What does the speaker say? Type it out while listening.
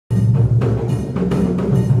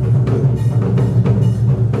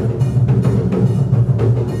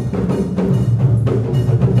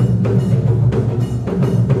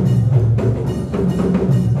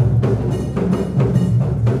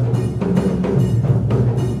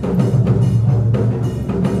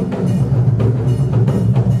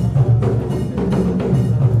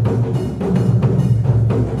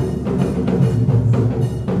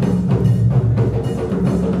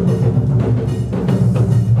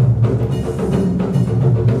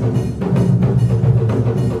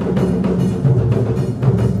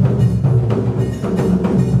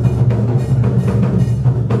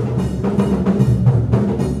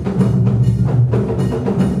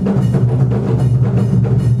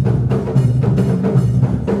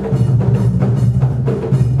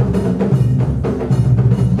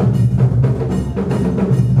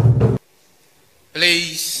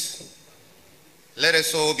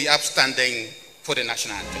Let's all be upstanding for the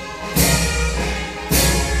national anthem.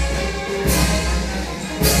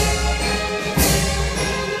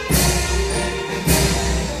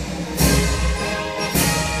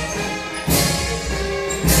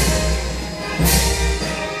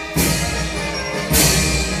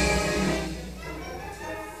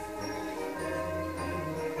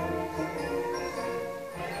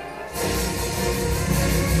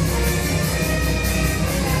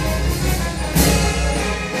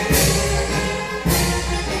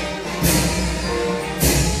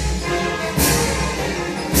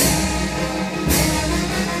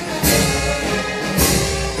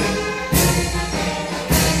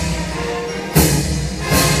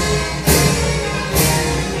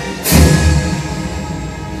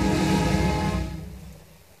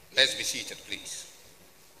 Let's be seated, please.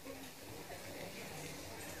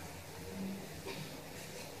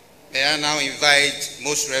 May I now invite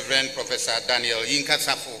Most Reverend Professor Daniel Yinka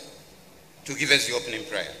Safo to give us the opening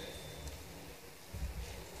prayer.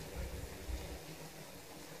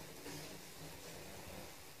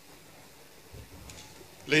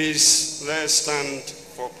 Please, let's stand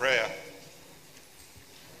for prayer.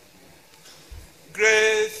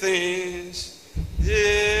 Great things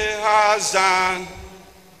he has done,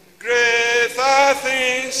 greater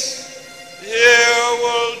things he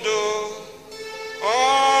will do.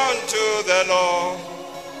 Unto the Lord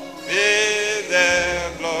be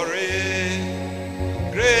the glory.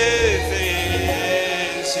 Great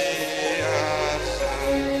things he has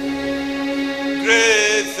done,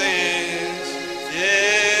 great things he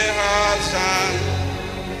has done,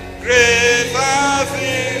 greater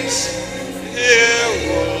things he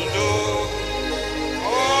will do.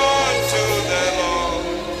 Unto the Lord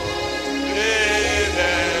be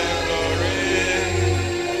the glory.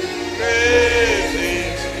 Great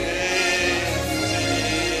things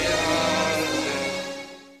he has done.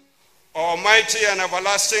 Almighty and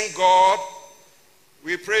everlasting God,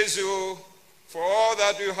 we praise you for all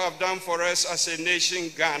that you have done for us as a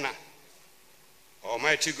nation, Ghana.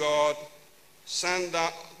 Almighty God, send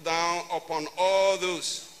down upon all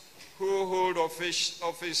those who hold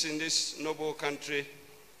office in this noble country,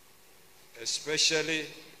 especially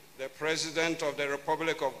the President of the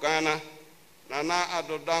Republic of Ghana, Nana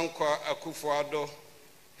Addo-Kufuor,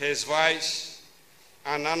 his vice,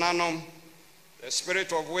 and Nananom, the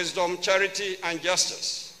spirit of wisdom, charity, and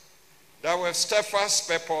justice, that with steadfast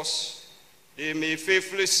purpose they may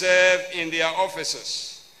faithfully serve in their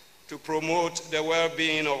offices to promote the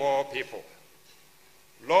well-being of all people.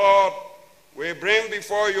 Lord, we bring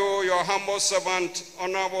before you your humble servant,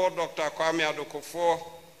 Honorable Dr. Kwame Addo-Kufuor,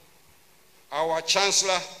 our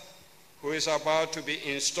Chancellor, who is about to be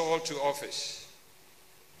installed to office.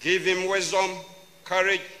 Give him wisdom,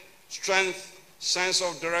 courage, strength, sense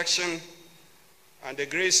of direction, and the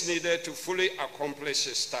grace needed to fully accomplish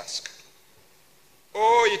his task.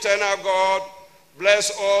 O eternal God,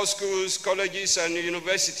 bless all schools, colleges, and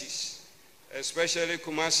universities, especially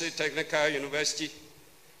Kumasi Technical University,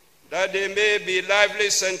 that they may be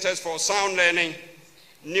lively centers for sound learning,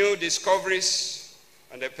 new discoveries,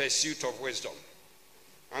 and the pursuit of wisdom.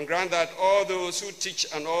 And grant that all those who teach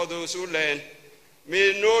and all those who learn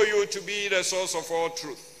may know you to be the source of all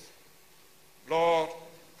truth. Lord,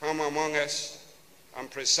 come among us and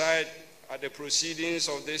preside at the proceedings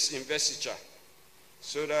of this investiture,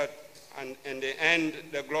 so that in the end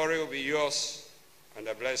the glory will be yours and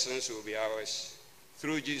the blessings will be ours.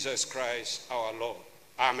 Through Jesus Christ our Lord.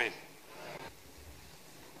 Amen.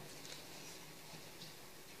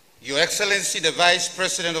 Your Excellency, the Vice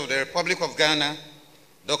President of the Republic of Ghana,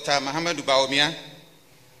 Dr. Mahamudu Bawumia,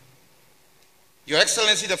 Your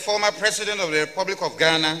Excellency, the former President of the Republic of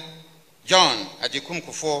Ghana, John Agyekum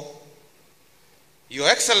Kufuor, Your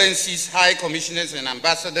Excellencies, High Commissioners and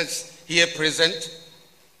Ambassadors here present,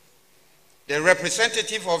 the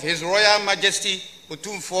representative of His Royal Majesty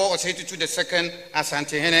Otumfuo Osei-Tutu II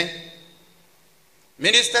Asantehene,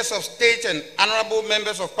 Ministers of State and Honorable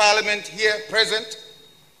Members of Parliament here present,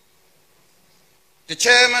 the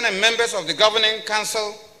Chairman and members of the Governing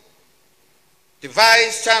Council, the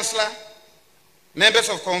Vice Chancellor, members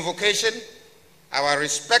of Convocation, our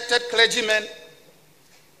respected clergymen,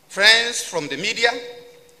 friends from the media,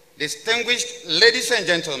 distinguished ladies and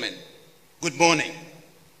gentlemen, good morning.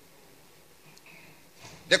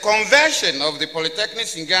 The conversion of the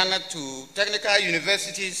polytechnics in Ghana to technical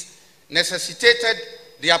universities necessitated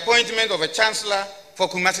the appointment of a chancellor for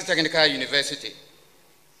Kumasi Technical University.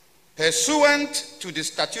 Pursuant to the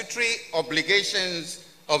statutory obligations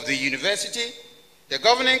of the university, the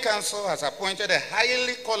Governing Council has appointed a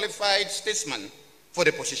highly qualified statesman for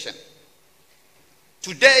the position.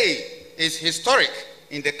 Today is historic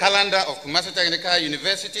in the calendar of Kumasi Technical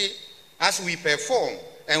University as we perform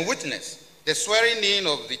and witness the swearing-in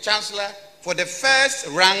of the Chancellor for the first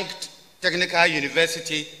ranked technical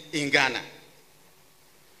university in Ghana.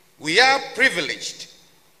 We are privileged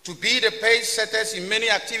to be the pace setters in many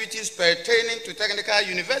activities pertaining to technical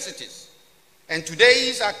universities, and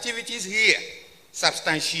today's activities here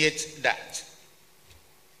substantiate that.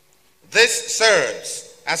 This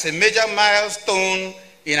serves as a major milestone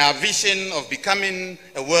in our vision of becoming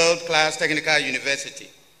a world-class technical university.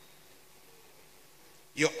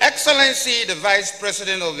 Your Excellency, the Vice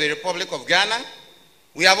President of the Republic of Ghana,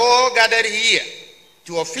 we have all gathered here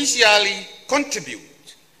to officially contribute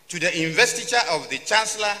to the investiture of the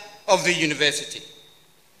Chancellor of the University,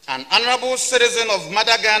 an honorable citizen of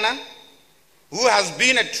Mother Ghana who has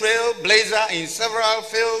been a trailblazer in several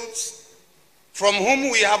fields, from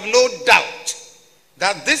whom we have no doubt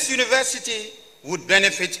that this university would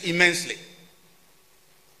benefit immensely.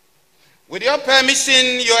 With your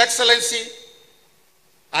permission, Your Excellency,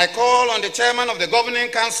 I call on the Chairman of the Governing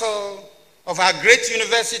Council of our great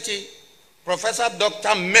university, Professor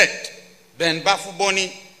Dr. Med Ben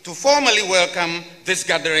Bafuboni, to formally welcome this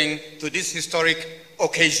gathering to this historic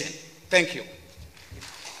occasion. Thank you.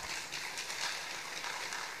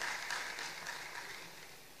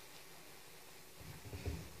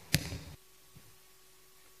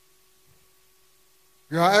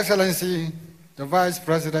 Your Excellency, the Vice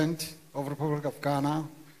President of the Republic of Ghana,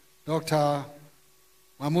 Dr.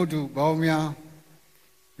 Mamudu Bawumia,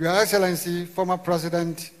 Your Excellency, former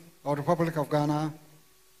President of the Republic of Ghana,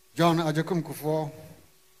 John Addo-Kufuor,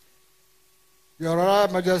 Your Royal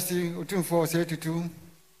Majesty Otumfuo Osei-Tutu,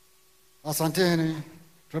 Asantehene,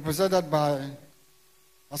 represented by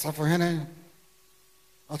Asafohene,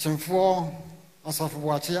 Achemfuo,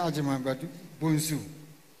 Asafuwache Ajimamba Bunsu.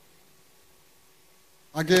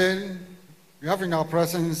 Again, we have in our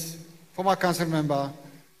presence former council member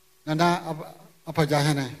Nana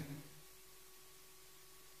Apajahene,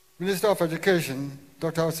 Minister of Education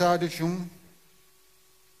Dr. Osei Adu-Chum,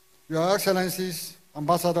 Your Excellencies,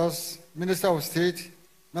 Ambassadors, Minister of State,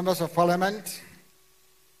 Members of Parliament,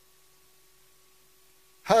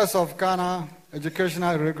 heads of Ghana educational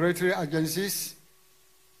and regulatory agencies,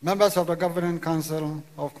 members of the Governing Council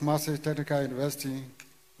of Kumasi Technical University,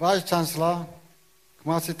 Vice Chancellor,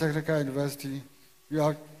 Kumasi Technical University, you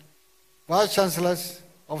have Vice Chancellors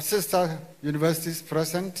of sister universities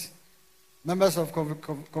present, members of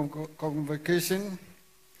convocation,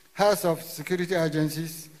 heads of security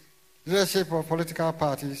agencies, leadership of political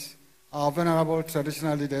parties, our venerable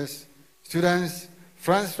traditional leaders, students,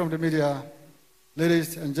 friends from the media,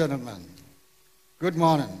 ladies and gentlemen, good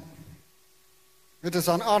morning. It is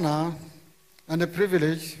an honor and a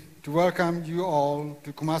privilege to welcome you all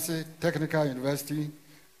to Kumasi Technical University,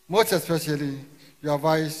 most especially your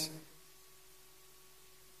Vice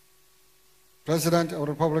President of the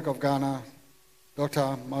Republic of Ghana,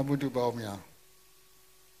 Dr. Mamudu Bawumia.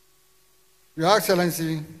 Your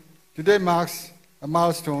Excellency, today marks a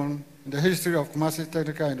milestone in the history of Kumasi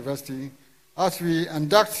Technical University as we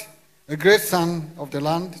induct a great son of the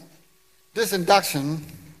land. This induction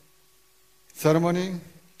ceremony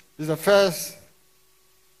is the first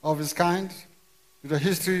of its kind in the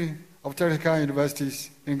history of technical universities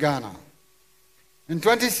in Ghana. In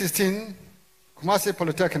 2016, Kumasi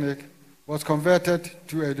Polytechnic was converted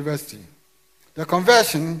to a university. The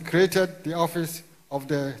conversion created the office of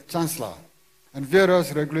the Chancellor and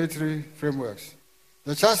various regulatory frameworks.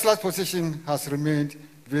 The Chancellor's position has remained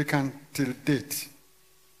vacant till date.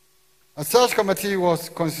 A search committee was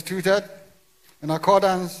constituted in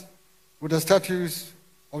accordance with the statutes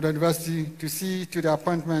of the university to see to the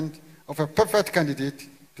appointment of a perfect candidate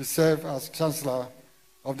to serve as Chancellor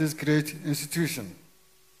of this great institution.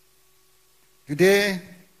 Today,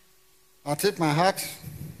 I tip my hat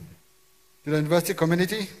to the university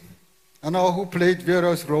community and all who played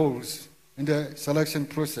various roles in the selection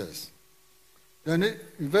process. The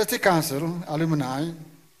University Council, alumni,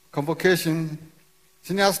 convocation,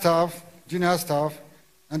 senior staff, junior staff,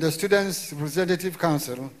 and the Students' Representative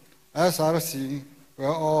Council, SRC, were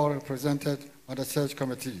all represented on the search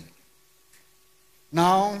committee.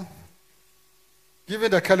 Now, given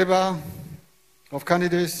the caliber of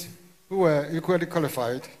candidates who were equally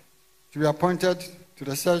qualified to be appointed to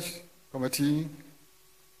the search committee,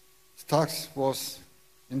 task was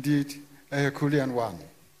indeed a Herculean one.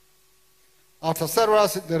 After several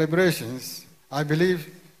deliberations, I believe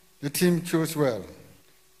the team chose well.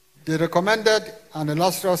 They recommended an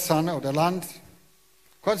illustrious son of the land.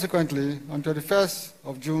 Consequently, on 21st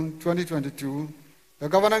of June 2022, the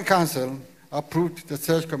Governing Council approved the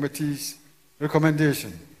search committee's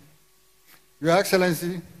recommendation. Your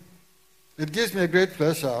Excellency, it gives me a great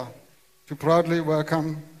pleasure to proudly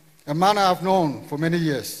welcome a man I've known for many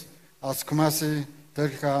years as Kumasi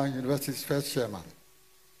Technical University's first chairman.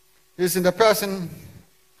 He's in the person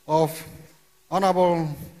of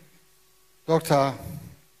Honorable Dr.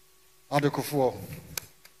 Addo-Kufuor.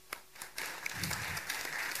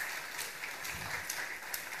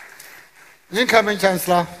 Incoming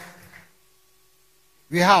Chancellor,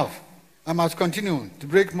 we have and must continue to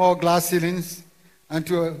break more glass ceilings and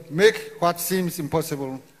to make what seems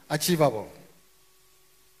impossible achievable.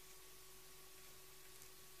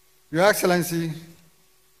 Your Excellency,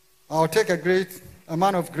 I'll take a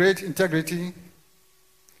man of great integrity,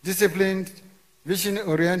 disciplined,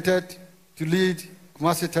 vision-oriented to lead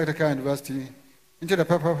Kumasi Technical University into the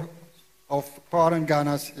purpose of powering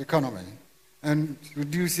Ghana's economy and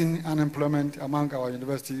reducing unemployment among our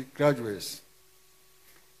university graduates.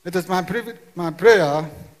 It is my prayer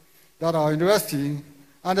that our university,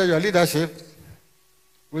 under your leadership,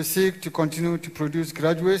 will seek to continue to produce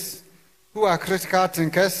graduates who are critical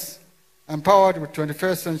thinkers, empowered with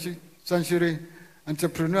 21st century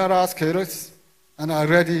entrepreneurial skills, and are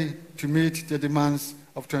ready to meet the demands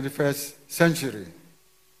of 21st century.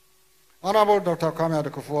 Honorable Dr. Kwame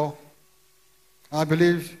Addo-Kufuor, I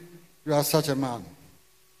believe you are such a man,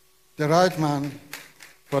 the right man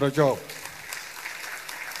for the job.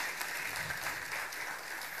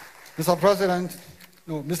 Mr.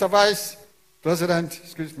 Vice President,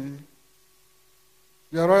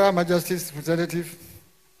 Your Royal Majesty's Representative,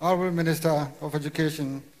 Honorable Minister of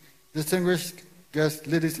Education, distinguished guests,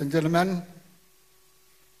 ladies and gentlemen,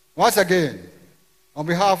 once again, on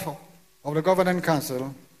behalf of the Governing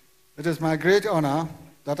Council, it is my great honor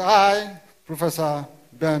that I, Professor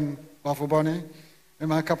Ben Wafuboni, in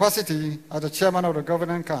my capacity as the Chairman of the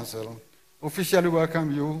Governing Council, officially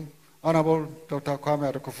welcome you, Honorable Dr.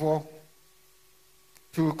 Kwame Addo-Kufuor,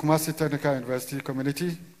 to Kumasi Technical University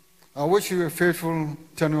community. I wish you a faithful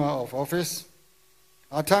tenure of office.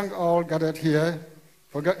 I thank all gathered here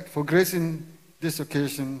for gracing this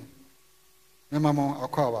occasion. Memamo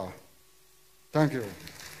Akwawa. Thank you.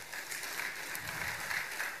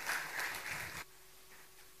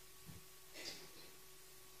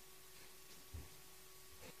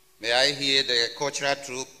 May I hear the cultural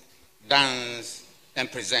troupe dance and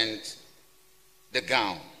present the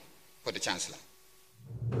gown for the Chancellor.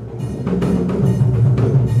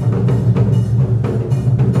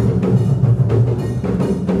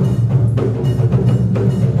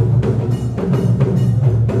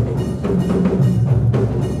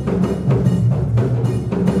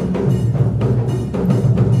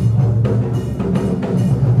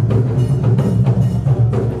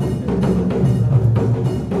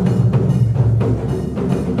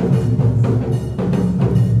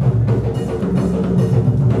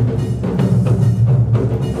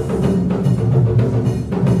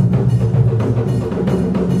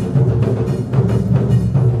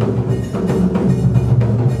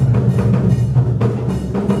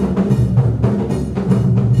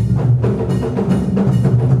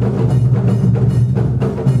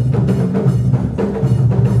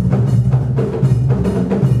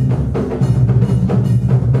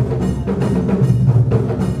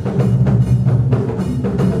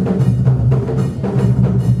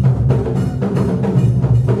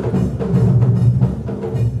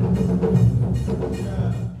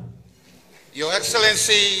 Your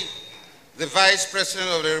Excellency, the Vice President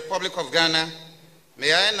of the Republic of Ghana,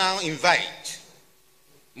 may I now invite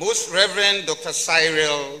Most Reverend Dr.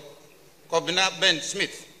 Cyril Kobina Ben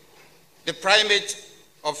Smith, the Primate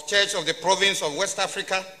of Church of the Province of West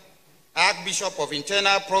Africa, Archbishop of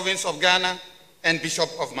Internal Province of Ghana, and Bishop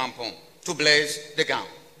of Mampong, to bless the gown.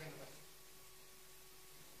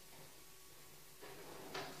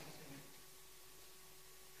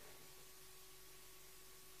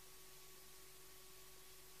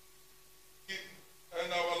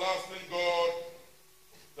 And everlasting God,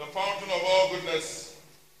 the fountain of all goodness,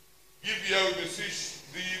 give ear, we beseech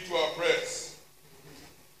thee, to our prayers.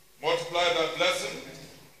 Multiply thy blessing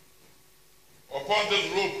upon this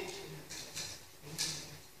robe,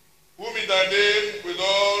 whom in thy name with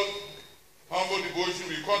all humble devotion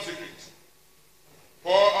we consecrate.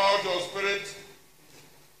 Pour out your spirit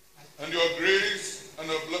and your grace and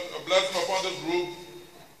a blessing upon this robe,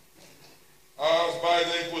 as by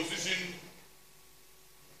the imposition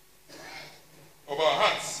of our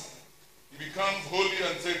hands, it becomes holy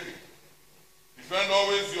and sacred. Defend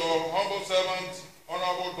always your humble servant,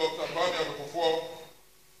 Honorable Dr. Kwame Addo-Kufuor,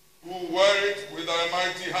 who wear it with thy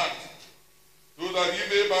mighty hand, so that he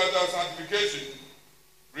may by thy sanctification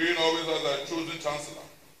reign always as thy chosen Chancellor.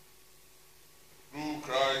 through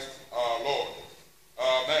Christ our Lord.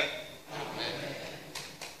 Amen. Amen.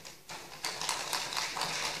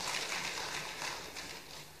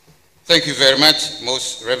 Thank you very much,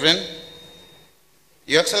 Most Reverend.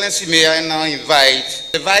 Your Excellency, may I now invite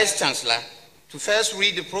the Vice Chancellor to first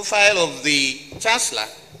read the profile of the Chancellor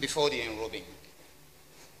before the enrobing.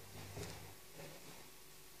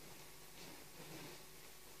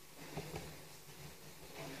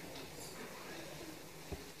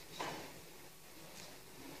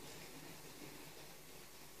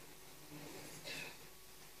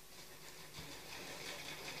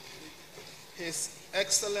 His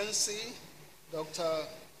Excellency, Dr.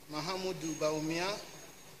 Mahamudu Bawumia,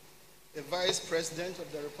 the Vice President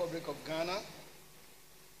of the Republic of Ghana,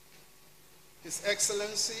 His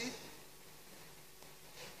Excellency,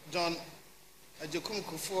 John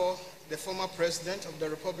Addo-Kufuor, the former President of the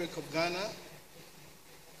Republic of Ghana,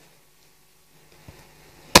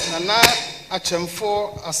 Nana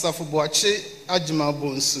Achemfo Asafo-Boakye Agyeman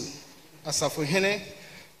Bonsu, Asafo-Hene,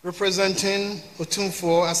 representing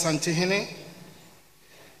Otumfuo Asante-Hene,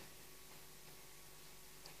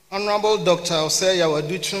 Honorable Dr. Osei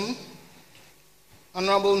Yawaduchum,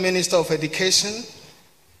 Honorable Minister of Education,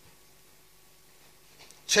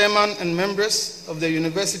 Chairman and members of the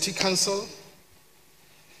University Council,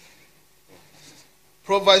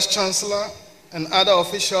 Pro-Vice Chancellor, and other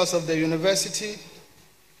officials of the university,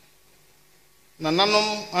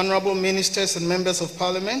 Nananom Honorable Ministers and Members of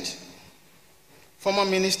Parliament, former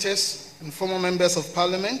ministers and former members of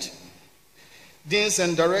Parliament, deans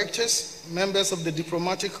and directors, members of the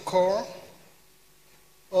diplomatic corps,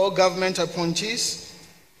 all government appointees,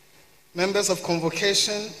 members of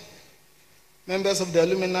convocation, members of the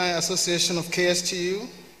Alumni Association of KSTU,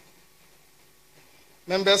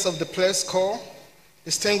 members of the Press Corps,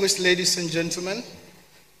 distinguished ladies and gentlemen,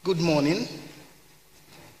 good morning.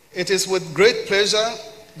 It is with great pleasure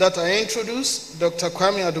that I introduce Dr.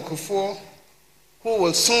 Kwame Addo-Kufuor, who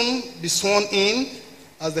will soon be sworn in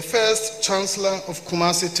as the first Chancellor of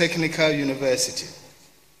Kumasi Technical University.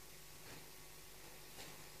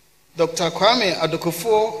 Dr. Kwame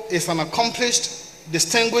Addo-Kufuor is an accomplished,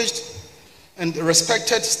 distinguished, and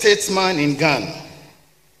respected statesman in Ghana.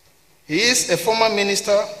 He is a former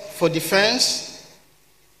Minister for Defense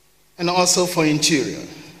and also for Interior,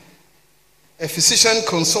 a physician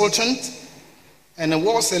consultant, and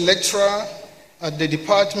was a lecturer at the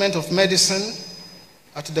Department of Medicine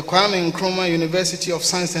at the Kwame Nkrumah University of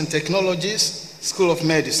Science and Technologies School of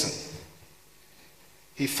Medicine.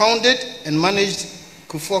 He founded and managed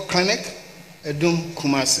Kufuor Clinic, Edum,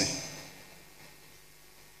 Kumasi.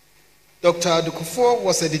 Dr. Addo-Kufuor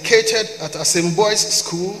was educated at Asim Boys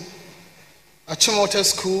School, Achimota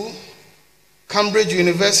School, Cambridge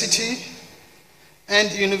University,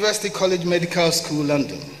 and University College Medical School,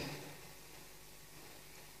 London.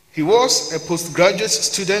 He was a postgraduate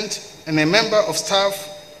student and a member of staff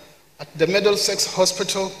at the Middlesex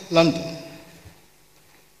Hospital, London.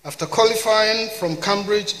 After qualifying from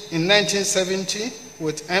Cambridge in 1970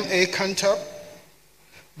 with M.A. Cantab,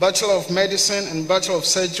 Bachelor of Medicine and Bachelor of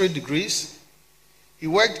Surgery degrees, he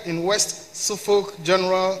worked in West Suffolk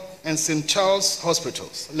General and St. Charles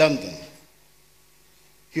Hospitals, London.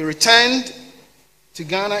 He returned to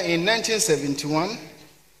Ghana in 1971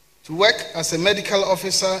 to work as a medical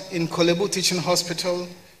officer in Kolebu Teaching Hospital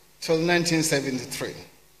till 1973.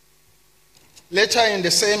 Later in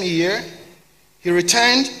the same year, he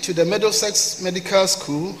returned to the Middlesex Medical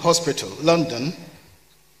School Hospital, London,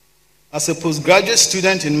 as a postgraduate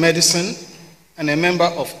student in medicine and a member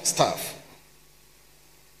of staff.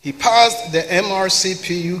 He passed the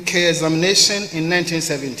MRCP UK examination in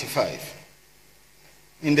 1975.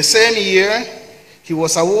 In the same year, he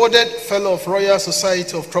was awarded Fellow of Royal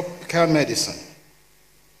Society of Tropical Medicine.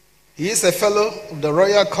 He is a Fellow of the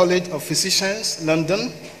Royal College of Physicians,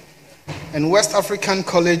 London, and West African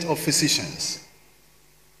College of Physicians.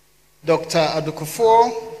 Dr.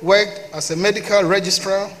 Addo-Kufuor worked as a medical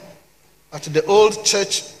registrar at the Old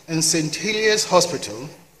Church and St. Heliers Hospital,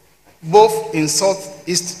 both in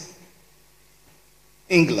Southeast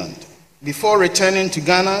England, before returning to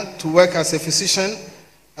Ghana to work as a physician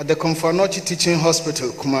at the Komfo-Anokye Teaching Hospital,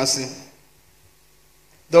 Kumasi.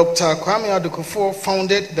 Dr. Kwame Addo-Kufuor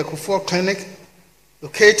founded the Kufuor Clinic,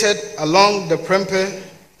 located along the Prempeh,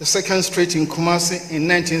 the 2nd Street in Kumasi in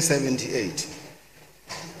 1978.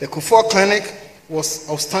 The Kufuor Clinic was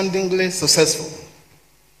outstandingly successful.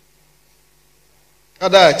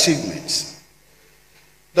 Other achievements.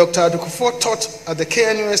 Dr. Addo-Kufuor taught at the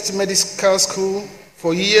KNUST Medical School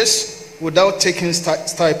for years without taking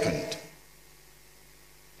stipend.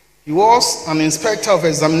 He was an inspector of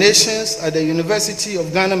examinations at the University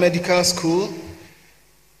of Ghana Medical School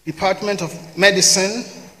Department of Medicine,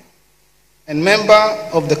 and member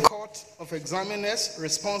of the Court of Examiners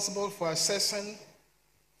responsible for assessing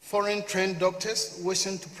foreign-trained doctors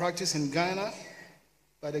wishing to practice in Ghana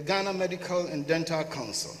by the Ghana Medical and Dental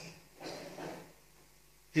Council.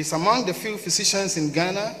 He is among the few physicians in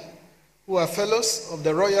Ghana who are fellows of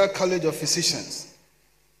the Royal College of Physicians,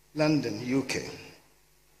 London, UK.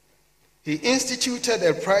 He instituted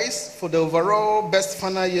a prize for the overall best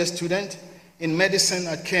final year student in medicine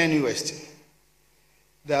at KNUST.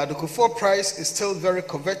 The Addo-Kufuor Prize is still very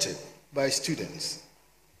coveted by students.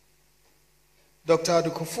 Dr.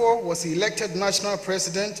 Addo-Kufuor was elected national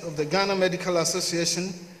president of the Ghana Medical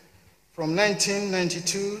Association from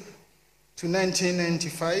 1992 to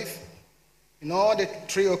 1995. In all the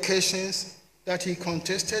 3 occasions that he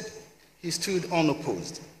contested, he stood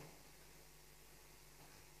unopposed.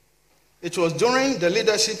 It was during the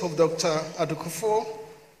leadership of Dr. Addo-Kufuor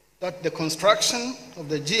that the construction of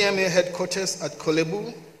the GMA headquarters at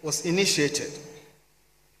Kolebu was initiated,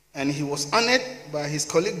 and he was honored by his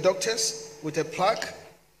colleague doctors with a plaque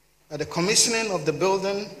at the commissioning of the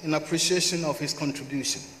building in appreciation of his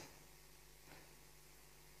contribution.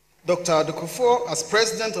 Dr. Addo-Kufuor, as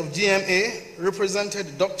president of GMA,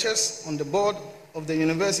 represented doctors on the board of the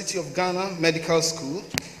University of Ghana Medical School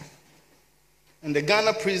and the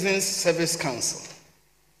Ghana Prisons Service Council.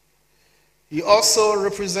 He also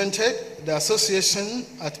represented the association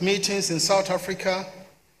at meetings in South Africa,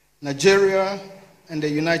 Nigeria, and the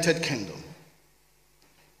United Kingdom.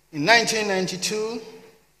 In 1992,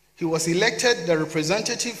 he was elected the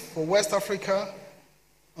representative for West Africa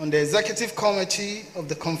on the Executive Committee of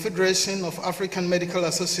the Confederation of African Medical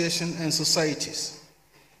Associations and Societies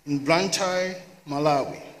in Blantyre,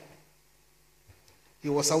 Malawi. He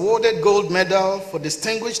was awarded gold medal for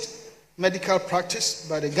distinguished medical practice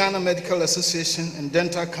by the Ghana Medical Association and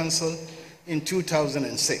Dental Council in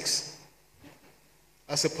 2006.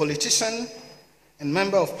 As a politician and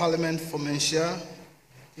member of Parliament for Menchia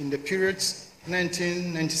in the periods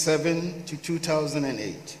 1997 to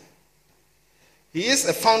 2008. He is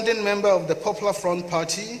a founding member of the Popular Front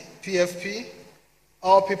Party, PFP,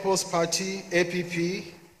 All People's Party, APP,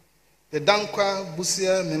 the Dankwa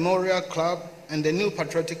Busia Memorial Club, and the New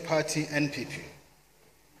Patriotic Party, NPP.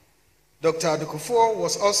 Dr. Addo-Kufuor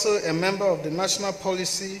was also a member of the National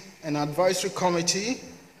Policy and Advisory Committee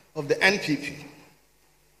of the NPP,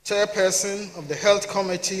 chairperson of the Health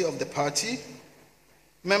Committee of the party,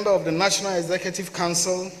 member of the National Executive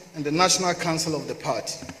Council and the National Council of the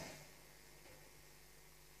party.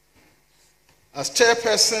 As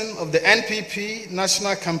chairperson of the NPP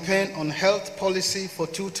National Campaign on Health Policy for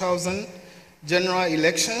 2000 general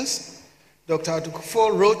elections, Dr.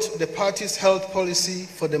 Addo-Kufuor wrote the party's health policy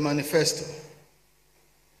for the manifesto.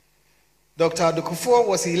 Dr. Addo-Kufuor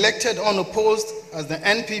was elected unopposed as the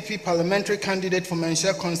NPP parliamentary candidate for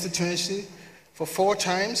Menchia constituency for 4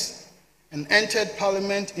 times and entered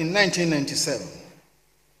parliament in 1997.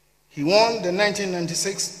 He won the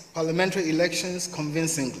 1996 parliamentary elections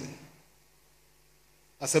convincingly.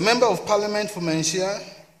 As a member of parliament for Menchia,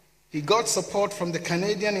 he got support from the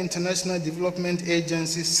Canadian International Development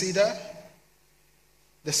Agency, CIDA,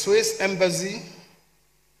 the Swiss Embassy,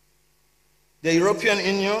 the European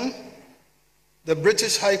Union, the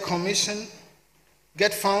British High Commission,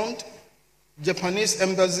 Get Found, Japanese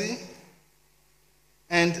Embassy,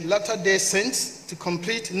 and Latter-day Saints to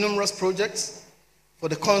complete numerous projects for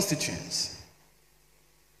the constituents.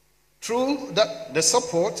 Through the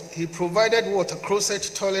support, he provided water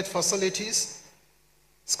closet toilet facilities,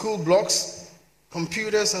 school blocks,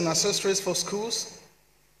 computers and accessories for schools,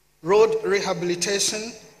 road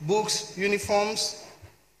rehabilitation, books, uniforms,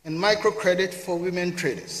 and microcredit for women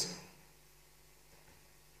traders.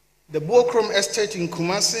 The Bokrom estate in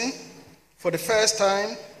Kumasi, for the first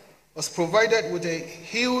time, was provided with a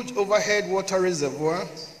huge overhead water reservoir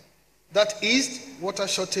that eased water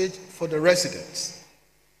shortage for the residents.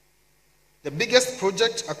 The biggest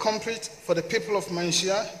project accomplished for the people of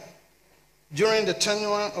Menchia during the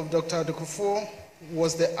tenure of Dr. Addo-Kufuor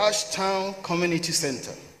was the Ashtown Community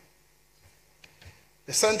Center.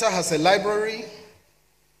 The center has a library,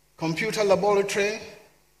 computer laboratory,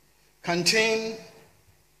 canteen,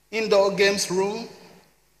 indoor games room,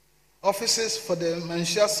 offices for the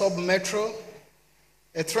Menchia Sub-Metro,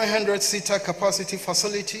 a 300-seater capacity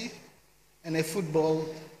facility, and a football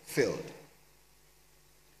field.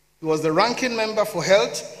 He was the ranking member for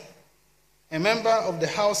health, a member of the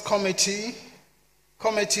House Committee,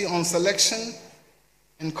 Committee on Selection,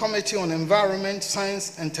 and Committee on Environment,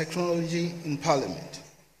 Science and Technology in Parliament.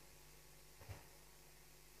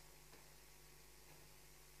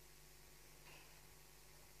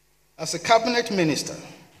 As a cabinet minister,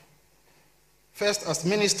 first as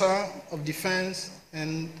Minister of Defense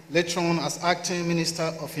and later on as Acting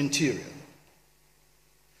Minister of Interior.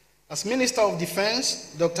 As Minister of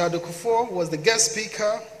Defense, Dr. Addo-Kufuor was the guest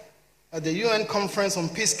speaker at the UN Conference on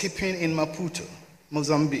Peacekeeping in Maputo,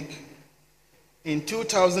 Mozambique, in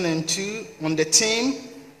 2002 on the theme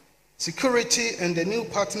Security and the New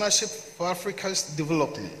Partnership for Africa's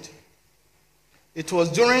Development. It was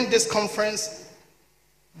during this conference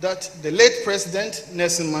that the late President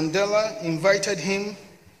Nelson Mandela invited him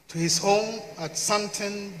to his home at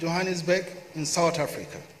Sandton, Johannesburg in South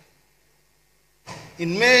Africa.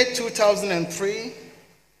 In May 2003,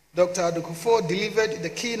 Dr. Addo-Kufuor delivered the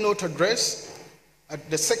keynote address at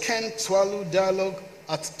the second Twalu Dialogue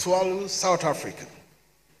at Twalu, South Africa.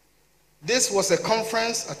 This was a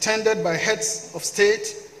conference attended by heads of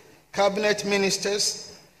state, cabinet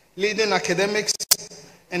ministers, leading academics,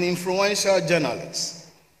 and influential journalists.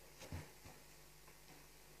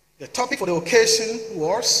 The topic for the occasion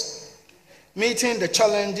was meeting the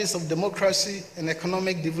challenges of democracy and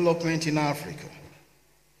economic development in Africa.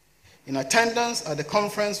 In attendance at the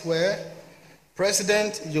conference were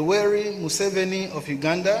President Yoweri Museveni of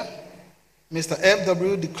Uganda, Mr.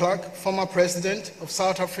 F.W. de Klerk, former President of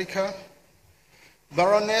South Africa,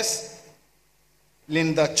 Baroness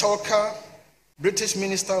Linda Chalker, British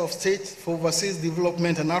Minister of State for Overseas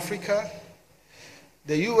Development and Africa,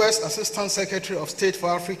 the U.S. Assistant Secretary of State for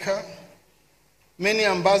Africa, many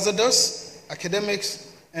ambassadors,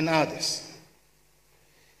 academics, and others.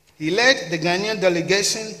 He led the Ghanaian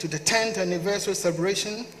delegation to the 10th anniversary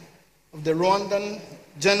celebration of the Rwandan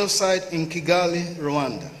genocide in Kigali,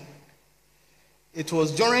 Rwanda. It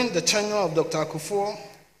was during the tenure of Dr. Kufuor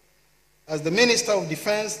as the Minister of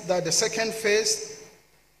Defense that the second phase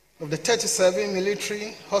of the 37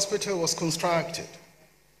 military hospital was constructed,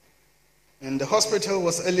 and the hospital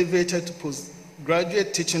was elevated to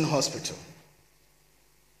postgraduate teaching hospital.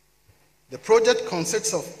 The project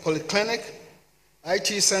consists of polyclinic,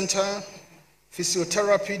 IT center,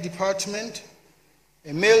 physiotherapy department,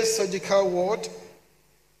 a male surgical ward,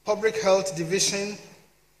 public health division,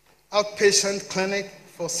 outpatient clinic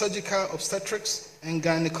for surgical obstetrics and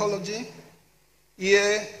gynecology,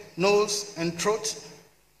 ear, nose, and throat,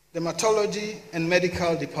 dermatology, and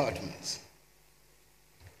medical departments.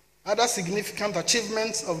 Other significant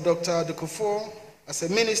achievements of Dr. Addo-Kufuor as a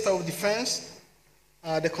Minister of Defense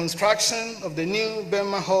are the construction of the new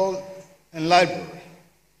Burma Hall and Library,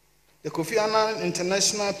 the Kofi Annan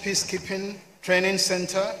International Peacekeeping Training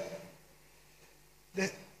Center,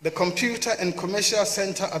 the Computer and Commercial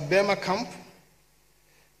Center at Burma Camp,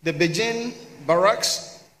 the Beijing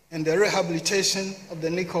Barracks, and the rehabilitation of the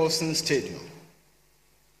Nicholson Stadium.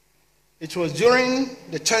 It was during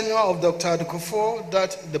the tenure of Dr. Addo-Kufuor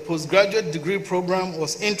that the postgraduate degree program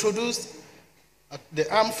was introduced at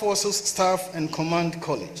the Armed Forces Staff and Command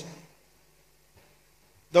College.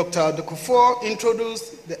 Dr. Addo-Kufuor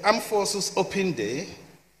introduced the Armed Forces Open Day.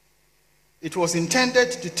 It was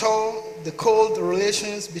intended to tell the cold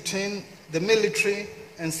relations between the military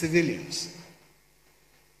and civilians.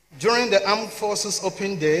 During the Armed Forces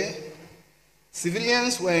Open Day,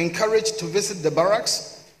 civilians were encouraged to visit the barracks,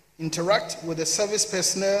 interact with the service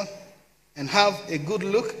personnel, and have a good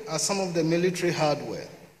look at some of the military hardware.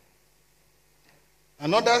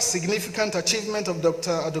 Another significant achievement of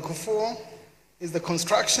Dr. Addo-Kufuor is the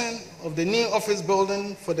construction of the new office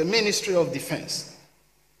building for the Ministry of Defense.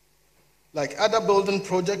 Like other building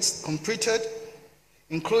projects completed,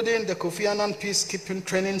 including the Kofi Annan Peacekeeping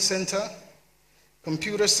Training Center,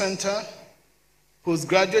 Computer Center,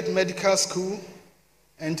 Postgraduate Medical School,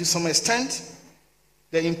 and to some extent,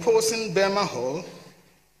 the imposing Burma Hall,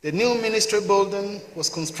 the new ministry building was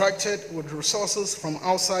constructed with resources from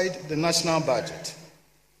outside the national budget.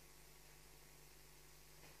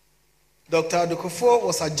 Dr. Addo-Kufuor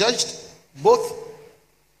was adjudged both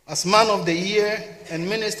as Man of the Year and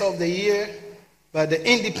Minister of the Year by the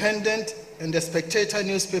Independent and the Spectator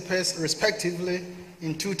newspapers, respectively,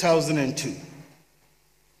 in 2002.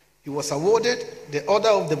 He was awarded the Order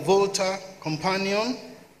of the Volta Companion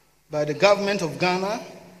by the government of Ghana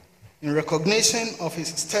in recognition of his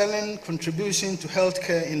sterling contribution to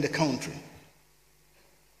healthcare in the country.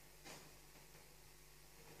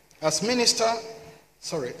 As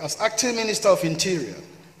Acting Minister of Interior,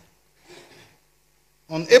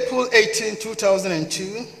 on April 18,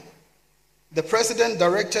 2002, the President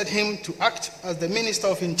directed him to act as the Minister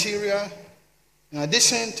of Interior in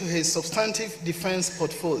addition to his substantive defense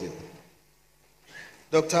portfolio.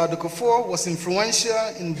 Dr. Addo-Kufuor was influential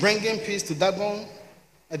in bringing peace to Dagon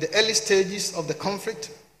at the early stages of the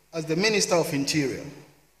conflict as the Minister of Interior.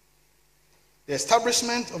 The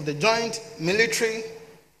establishment of the Joint Military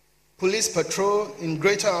police patrol in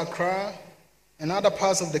Greater Accra and other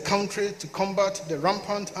parts of the country to combat the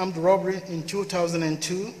rampant armed robbery in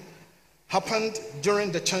 2002 happened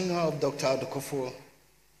during the tenure of Dr. Addo-Kufuor.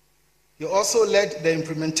 He also led the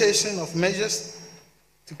implementation of measures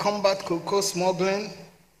to combat cocoa smuggling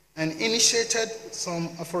and initiated some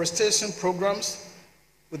afforestation programs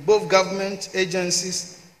with both government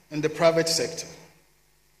agencies and the private sector.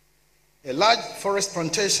 A large forest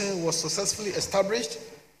plantation was successfully established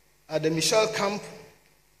at the Michel Camp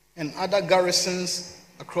and other garrisons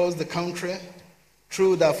across the country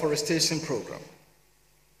through the afforestation program.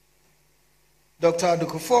 Dr.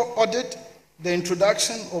 Addo-Kufuor ordered the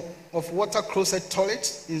introduction of water closet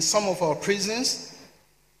toilets in some of our prisons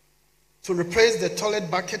to replace the toilet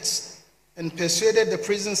buckets and persuaded the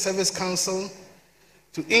Prison Service Council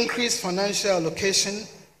to increase financial allocation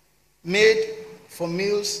made for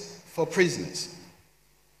meals for prisoners.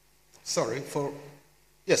 For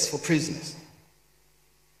prisoners.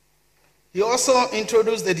 He also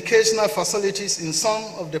introduced educational facilities in some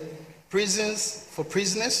of the prisons for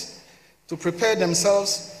prisoners to prepare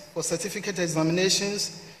themselves for certificate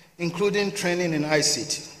examinations, including training in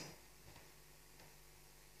ICT.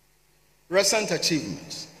 Recent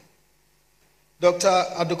achievements. Dr.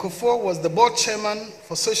 Addo-Kufuor was the board chairman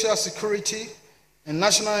for Social Security and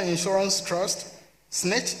National Insurance Trust,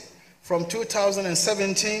 SNIT, from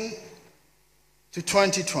 2017 to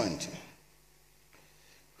 2020.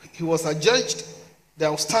 He was adjudged the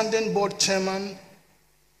outstanding board chairman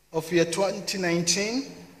of year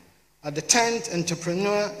 2019 at the 10th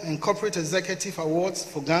Entrepreneur and Corporate Executive Awards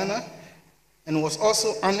for Ghana, and was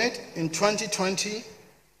also honored in 2020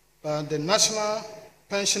 by the National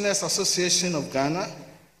Pensioners Association of Ghana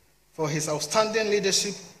for his outstanding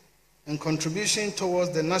leadership and contribution towards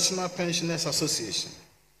the National Pensioners Association.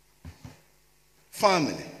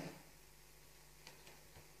 Family.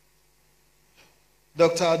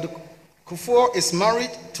 Dr. Addo-Kufuor is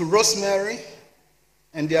married to Rosemary,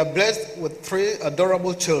 and they are blessed with 3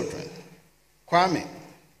 adorable children, Kwame,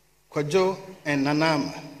 Kwajo, and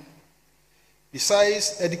Nanama.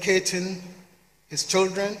 Besides educating his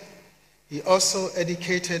children, he also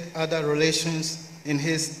educated other relations in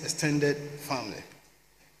his extended family.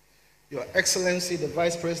 Your Excellency, the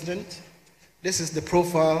Vice President, this is the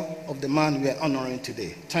profile of the man we are honoring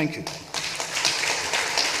today. Thank you.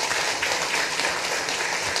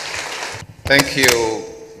 Thank you,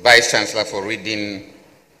 Vice Chancellor, for reading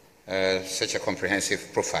such a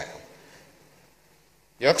comprehensive profile.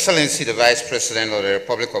 Your Excellency, the Vice President of the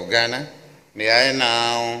Republic of Ghana, may I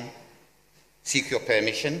now seek your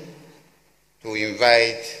permission to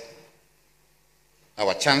invite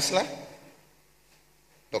our Chancellor,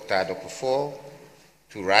 Dr. Addo-Kufuor,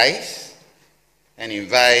 to rise and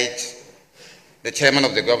invite the Chairman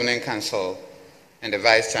of the Governing Council and the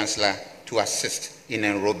Vice Chancellor to assist in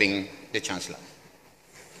enrobing the Chancellor.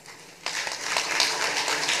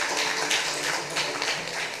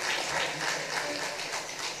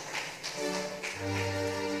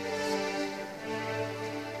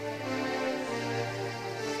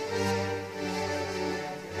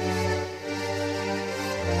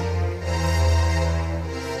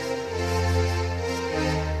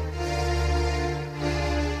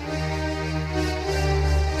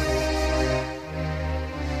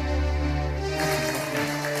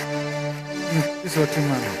 This is what you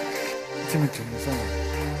mean. Thank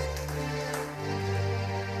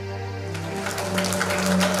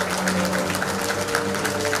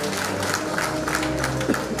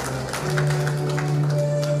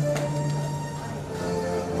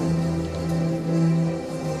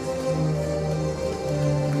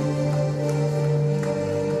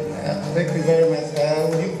you very much.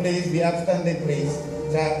 Would you please be upstanding, please?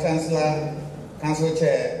 Chancellor, Council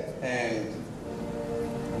Chair, and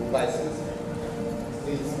Vice Chancellor.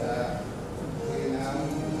 Please, we now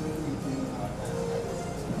meeting our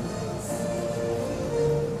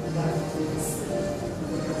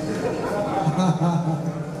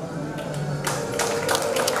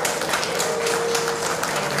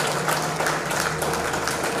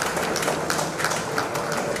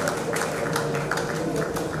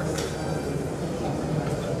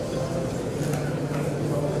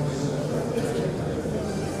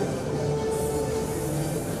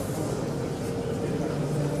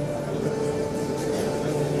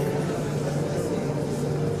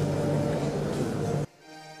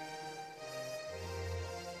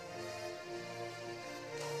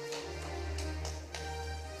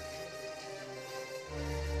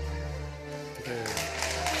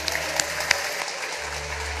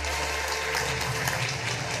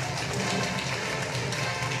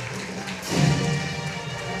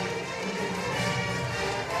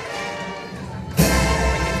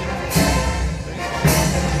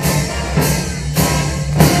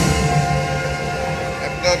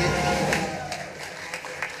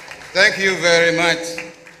Thank you very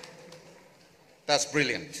much. That's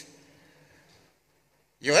brilliant.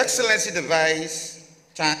 Your Excellency, the Vice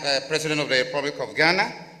President of the Republic of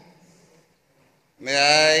Ghana,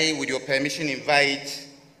 may I, with your permission, invite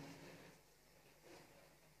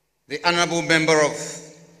the Honorable Member of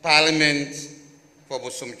Parliament for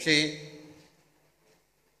Bosomtwe,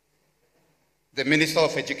 the Minister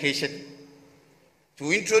of Education,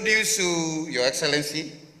 to introduce you, Your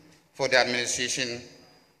Excellency, for the administration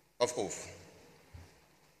of oath.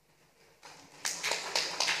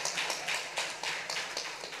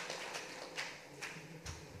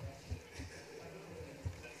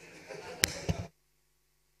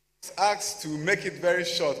 Asked to make it very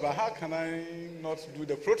short, but how can I not do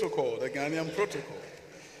the protocol, the Ghanaian protocol?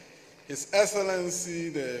 His Excellency,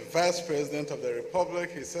 the Vice President of the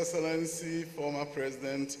Republic, His Excellency, former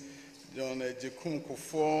President John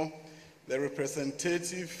Kufuor, the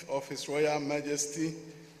representative of His Royal Majesty,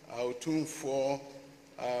 Otumfuo,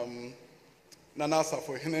 Nana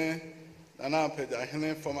Safohene, Nana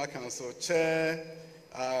Pejahene, former Council Chair,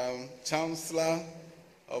 Chancellor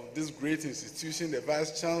of this great institution, the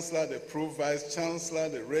Vice Chancellor, the Pro-Vice Chancellor,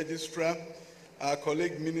 the Registrar, our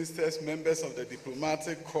colleague ministers, members of the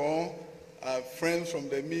diplomatic corps, our friends from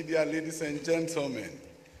the media, ladies and gentlemen.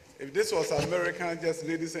 If this was American, just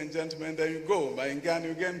ladies and gentlemen, there you go. But in Ghana,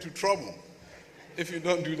 you get into trouble if you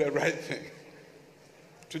don't do the right thing.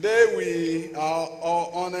 Today, we are all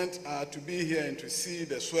honored to be here and to see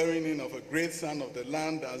the swearing in of a great son of the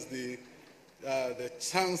land as the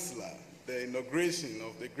Chancellor, the inauguration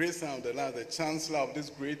of the great son of the land, the Chancellor of this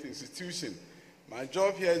great institution. My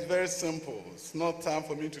job here is very simple. It's not time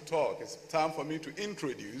for me to talk. It's time for me to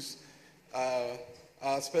introduce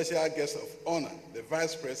our special guest of honor, the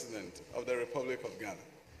Vice President of the Republic of Ghana.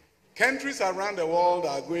 Countries around the world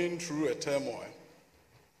are going through a turmoil.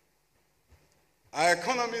 Our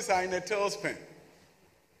economies are in a tailspin.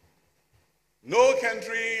 No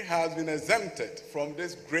country has been exempted from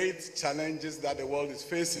these great challenges that the world is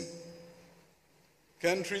facing.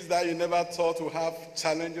 Countries that you never thought would have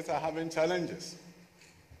challenges are having challenges.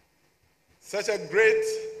 Such a great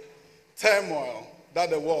turmoil that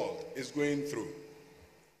the world is going through.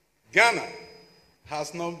 Ghana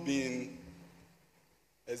has not been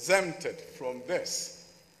exempted from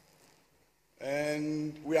this.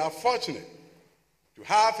 And we are fortunate to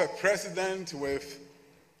have a president with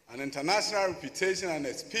an international reputation and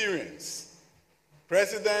experience.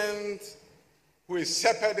 President who is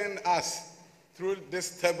shepherding us through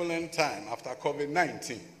this turbulent time after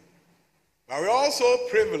COVID-19. But we're also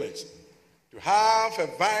privileged to have a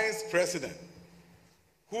vice president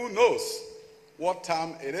who knows what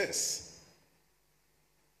time it is.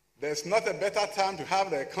 There's not a better time to have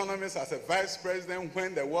the economist as a vice president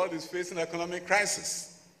when the world is facing an economic crisis.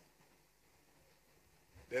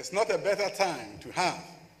 There's not a better time to have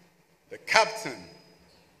the captain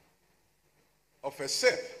of a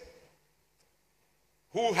ship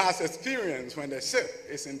who has experience when the ship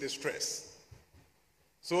is in distress.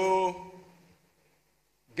 So,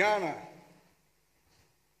 Ghana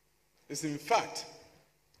is in fact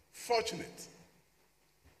fortunate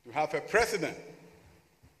to have a president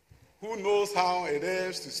who knows how it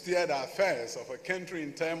is to steer the affairs of a country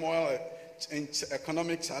in turmoil, in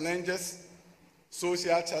economic challenges,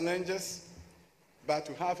 social challenges, but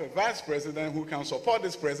to have a vice president who can support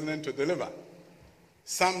this president to deliver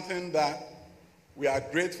something that we are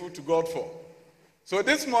grateful to God for. So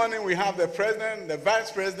this morning we have the president, the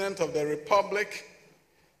vice president of the Republic,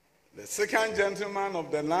 the second gentleman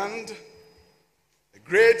of the land, a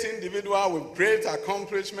great individual with great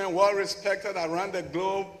accomplishment, well respected around the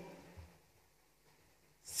globe,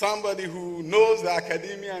 somebody who knows the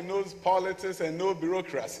academia, knows politics, and knows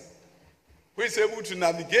bureaucracy, who is able to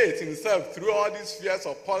navigate himself through all these spheres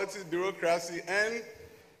of politics, bureaucracy, and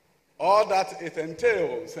all that it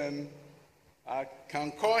entails. And I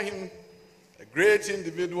can call him a great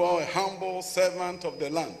individual, a humble servant of the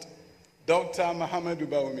land, Dr. Mahamudu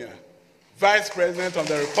Bawumia, Vice President of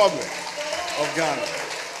the Republic of Ghana.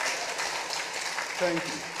 Thank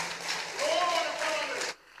you.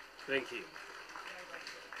 Thank you.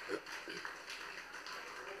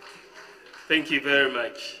 Thank you very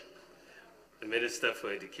much, the Minister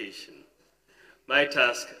for Education. My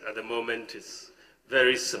task at the moment is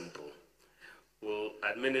very simple. We'll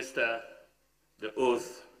administer the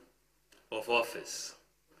oath of office.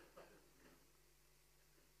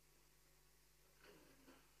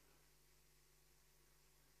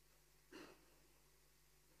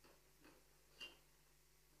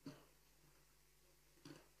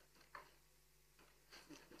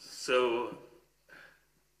 So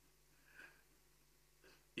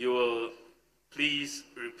you will please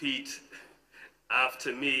repeat repeat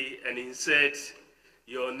after me and insert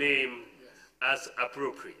your name as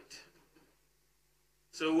appropriate.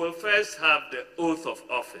 So we'll first have the oath of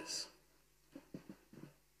office.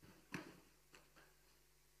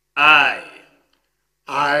 I,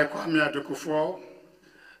 Kwame Addo-Kufuor,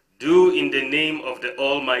 do in the name of the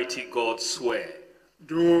Almighty God swear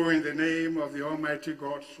do in the name of the Almighty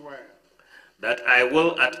God swear that I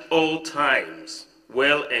will at all times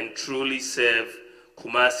well and truly serve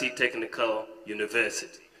Kumasi Technical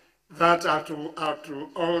University, that I to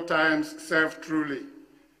all times serve truly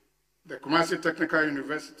the Kumasi Technical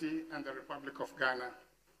University and the Republic of Ghana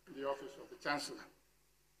in the office of the Chancellor.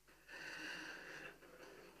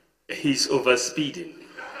 He's overspeeding.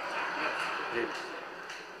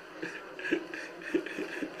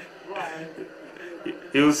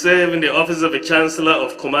 He will serve in the office of the Chancellor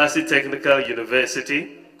of Kumasi Technical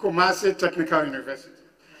University. Kumasi Technical University.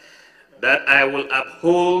 That I will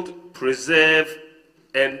uphold, preserve,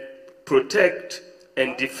 and protect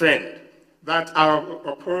and defend. That I will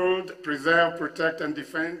uphold, preserve, protect, and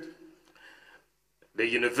defend. The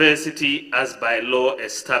university as by law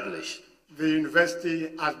established. The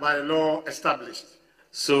university as by law established.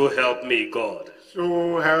 So help me God.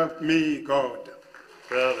 So help me God.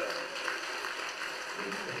 Brother.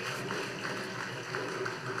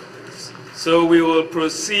 So we will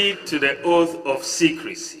proceed to the oath of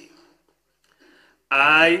secrecy.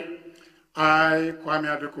 I, Kwame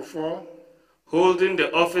Addo-Kufuor, holding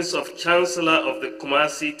the office of Chancellor of the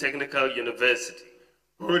Kumasi Technical University,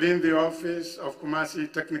 holding the office of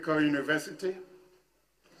Kumasi Technical University,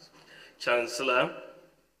 Chancellor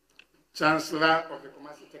of the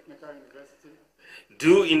Kumasi Technical University,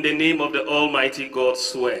 do in the name of the Almighty God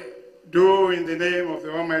swear do in the name of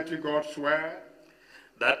the Almighty God swear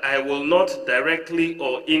that I will not directly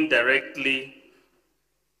or indirectly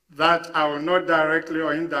that I will not directly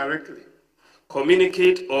or indirectly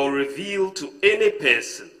communicate or reveal to any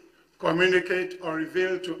person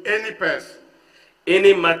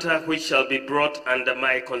any matter which shall be brought under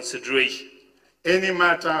my consideration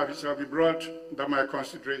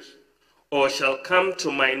or shall come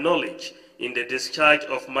to my knowledge in the discharge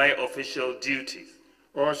of my official duties,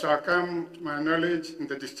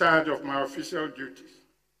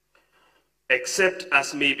 except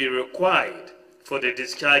as may be required for the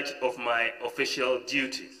discharge of my official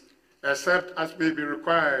duties,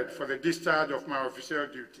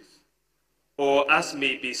 or as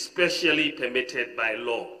may be specially permitted by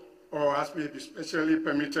law.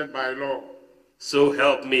 So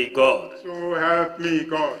help me God. So help me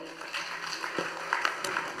God.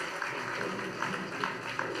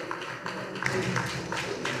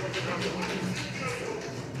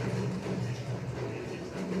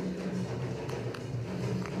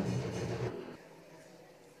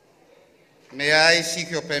 May I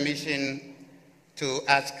seek your permission to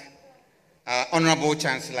ask our Honorable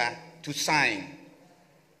Chancellor to sign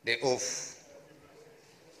the oath.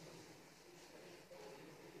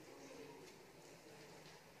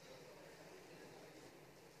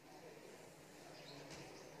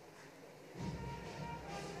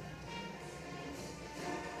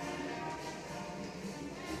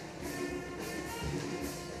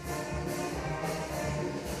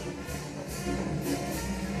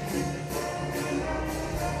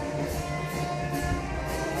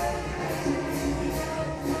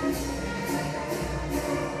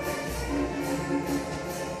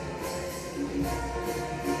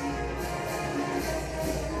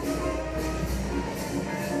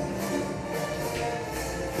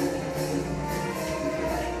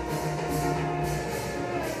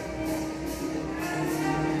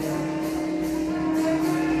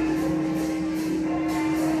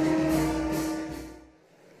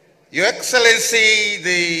 Your Excellency,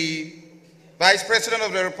 the Vice President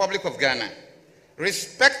of the Republic of Ghana,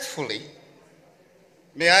 respectfully,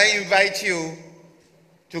 may I invite you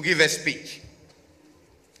to give a speech.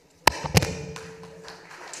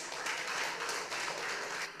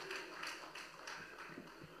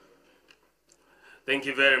 Thank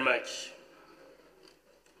you very much.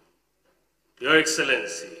 Your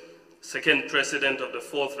Excellency, Second President of the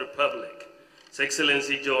Fourth Republic, His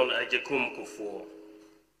Excellency John Agyekum-Kufuor,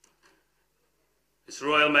 His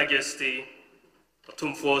Royal Majesty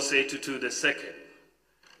Defonce Tutu II,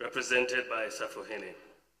 represented by Safohene,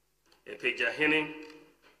 Epejahene,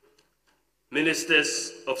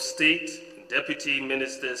 Ministers of State, Deputy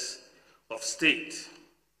Ministers of State,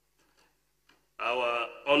 our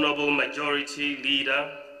Honorable Majority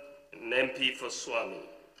Leader and MP for Swami,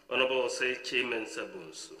 Honorable Osei Chairman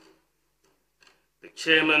Sabunsu, the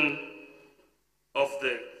Chairman of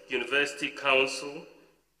the University Council,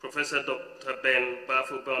 Professor Dr. Ben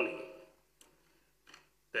Bafuboni,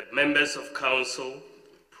 the members of council,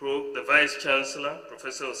 the Vice Chancellor,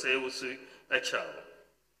 Professor Osewusu Achao,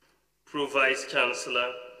 Pro-Vice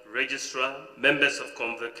Chancellor, Registrar, members of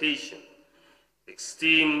convocation,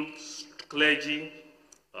 esteemed clergy,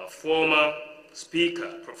 our former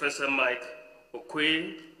Speaker, Professor Mike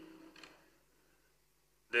Okwe,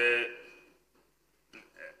 the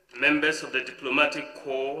members of the Diplomatic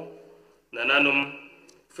Corps, Nananum,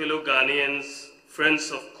 fellow Ghanaians, friends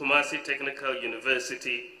of Kumasi Technical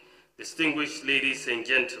University, distinguished ladies and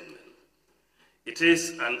gentlemen. It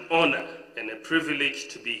is an honor and a privilege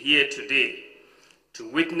to be here today to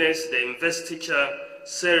witness the investiture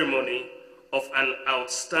ceremony of an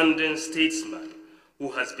outstanding statesman who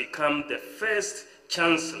has become the first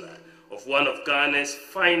chancellor of one of Ghana's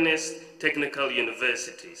finest technical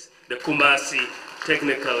universities, the Kumasi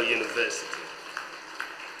Technical University.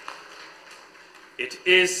 It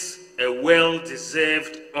is a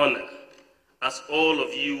well-deserved honor, as all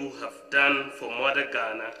of you have done for Mother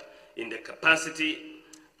Ghana in the capacity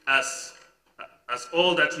as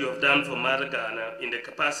all that you have done for Mother Ghana in the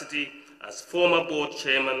capacity as former board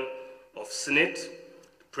chairman of SNIT,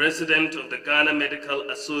 president of the Ghana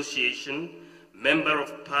Medical Association, member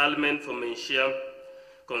of Parliament for Menchia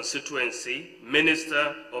constituency,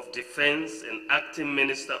 Minister of Defense and acting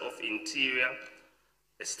Minister of Interior,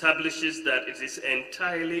 establishes that it is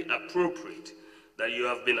entirely appropriate that you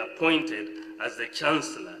have been appointed as the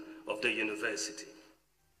Chancellor of the university.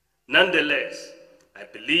 Nonetheless, I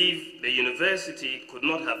believe the university could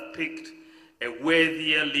not have picked a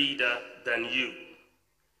worthier leader than you.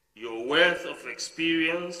 Your wealth of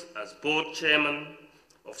experience as board chairman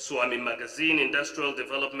of Swami Magazine Industrial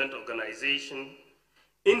Development Organization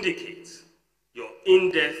indicates your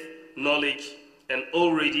in-depth knowledge and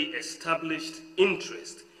already established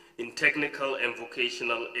interest in technical and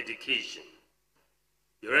vocational education.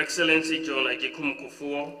 Your Excellency John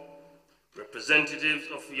Addo-Kufuor, representatives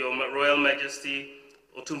of Your Royal Majesty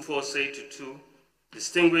Otumfuose Tutu,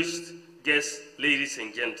 distinguished guests, ladies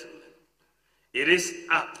and gentlemen, it is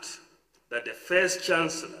apt that the first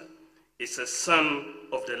Chancellor is a son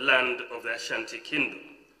of the land of the Ashanti Kingdom,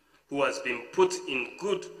 who has been put in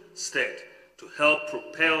good stead to help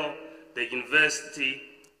propel the university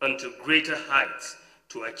onto greater heights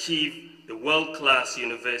to achieve the world-class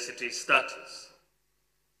university status.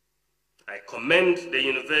 I commend the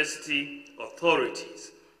university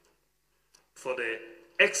authorities for the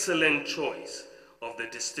excellent choice of a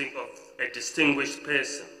distinguished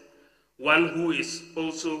person, one who is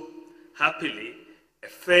also happily a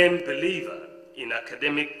firm believer in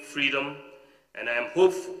academic freedom, and I am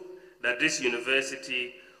hopeful that this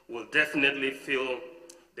university will definitely feel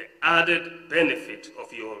the added benefit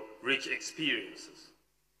of your rich experiences.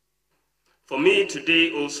 For me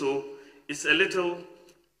today also is a little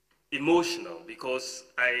emotional because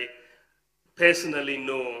I personally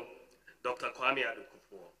know Dr. Kwame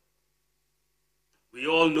Addo-Kufuor. We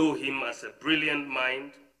all know him as a brilliant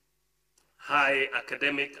mind, high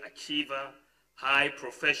academic achiever, high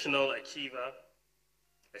professional achiever,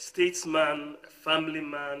 a statesman, a family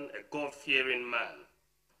man, a God-fearing man.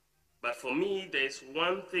 But for me, there's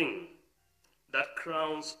one thing that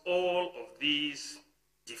crowns all of these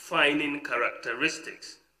defining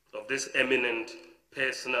characteristics of this eminent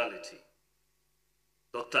personality.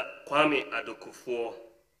 Dr. Kwame Addo-Kufuor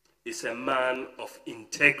is a man of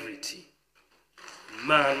integrity.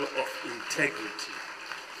 Man of integrity.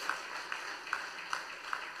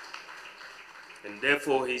 And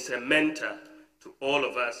therefore, he's a mentor to all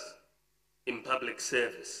of us in public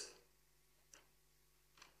service.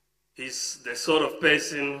 He's the sort of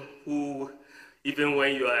person who, even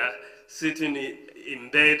when you are sitting in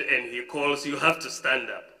bed and he calls, you have to stand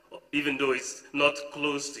up, even though it's not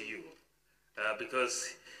close to you,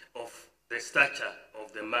 because of the stature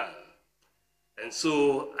of the man. And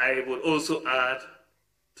so I would also add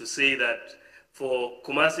to say that for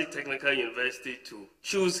Kumasi Technical University to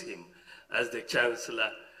choose him as the Chancellor,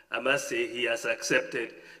 I must say he has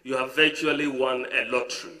accepted. You have virtually won a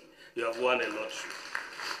lottery. You have won a lottery.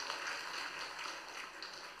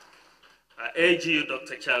 I urge you,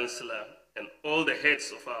 Dr. Chancellor, and all the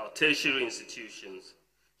heads of our tertiary institutions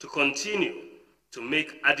to continue to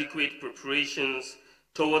make adequate preparations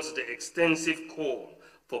towards the extensive call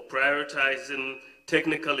for prioritizing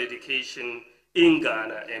technical education in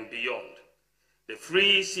Ghana and beyond. The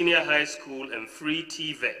free senior high school and free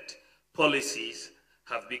TVET policies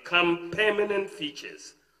have become permanent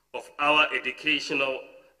features of our educational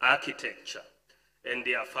architecture, and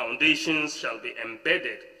their foundations shall be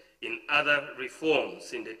embedded in other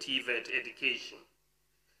reforms in the TVET education.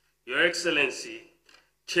 Your Excellency,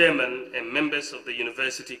 Chairman and members of the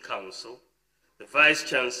University Council, the Vice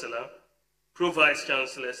Chancellor, Pro-Vice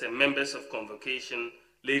Chancellors and members of Convocation,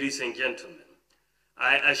 ladies and gentlemen,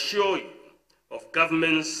 I assure you of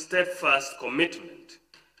government's steadfast commitment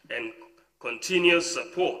and continuous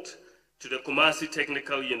support to the Kumasi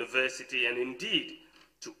Technical University and indeed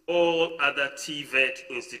to all other TVET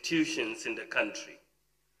institutions in the country.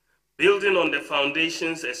 Building on the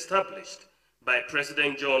foundations established by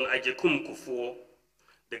President John Kufuor,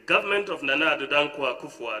 the government of Nana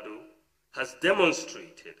Addo-Kufuor has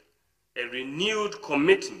demonstrated a renewed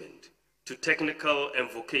commitment to technical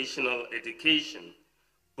and vocational education,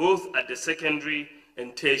 both at the secondary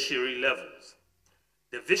and tertiary levels.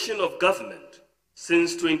 The vision of government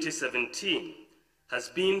since 2017 has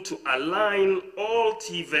been to align all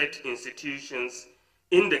TVET institutions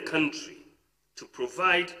in the country to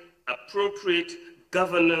provide appropriate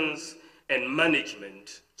governance and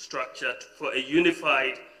management structure for a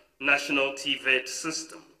unified national TVET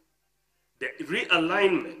system. The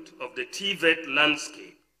realignment of the TVET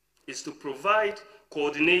landscape is to provide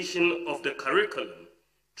coordination of the curriculum,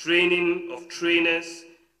 training of trainers,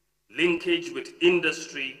 linkage with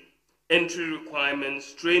industry, entry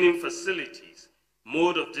requirements, training facilities,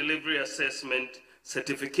 mode of delivery assessment,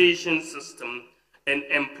 certification system, and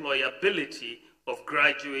employability of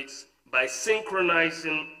graduates by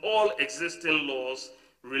synchronizing all existing laws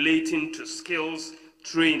relating to skills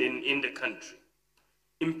training in the country.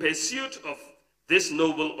 In pursuit of this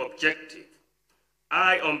noble objective,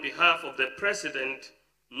 I, on behalf of the President,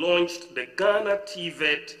 launched the Ghana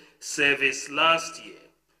TVET service last year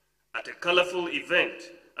at a colorful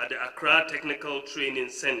event at the Accra Technical Training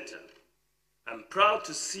Center. I'm proud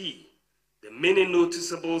to see the many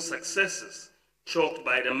noticeable successes chalked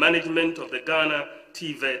by the management of the Ghana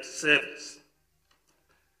TVET service.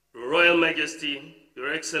 Your Royal Majesty,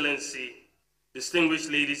 Your Excellency,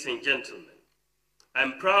 distinguished ladies and gentlemen,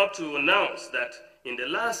 I'm proud to announce that in the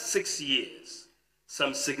last 6 years,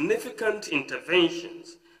 some significant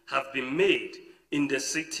interventions have been made in the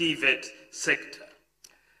TVET sector.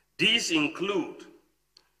 These include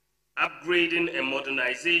upgrading and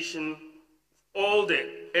modernization of all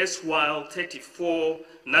the SWILE 34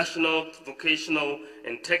 National Vocational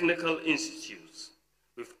and Technical Institutes.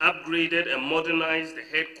 We've upgraded and modernized the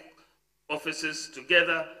head offices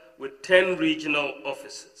together with 10 regional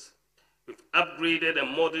offices. We've upgraded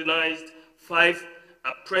and modernized 5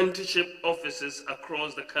 apprenticeship offices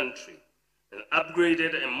across the country and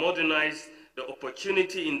upgraded and modernized the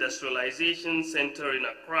Opportunity Industrialization Center in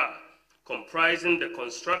Accra, comprising the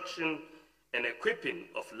construction and equipping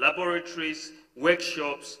of laboratories,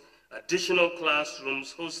 workshops, additional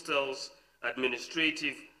classrooms, hostels,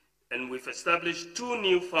 administrative, and we've established 2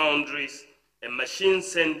 new foundries and machine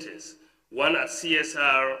centers, one at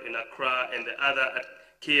CSR in Accra and the other at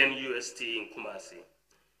KNUST in Kumasi.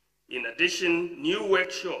 In addition, new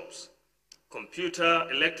workshops, computer,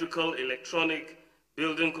 electrical, electronic,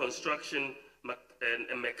 building construction,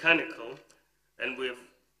 and mechanical, and we've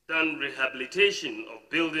done rehabilitation of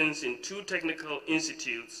buildings in 2 technical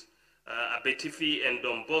institutes, Abetifi and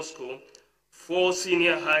Don Bosco, 4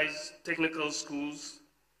 senior highs technical schools,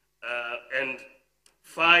 and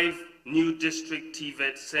 5 new district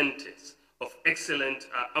TVET centers of excellence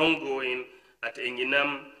are ongoing at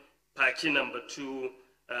Enginam, Pachi number 2,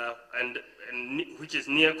 which is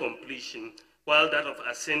near completion, while that of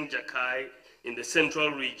Asen Jakai in the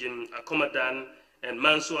central region, Akomadan, and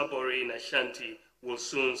Manso Abore in Ashanti will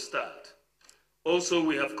soon start. Also,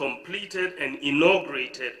 we have completed and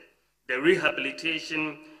inaugurated the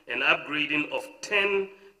rehabilitation and upgrading of 10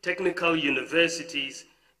 technical universities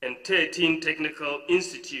and 13 technical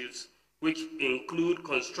institutes, which include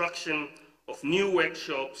construction of new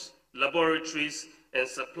workshops, laboratories, and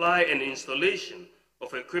supply and installation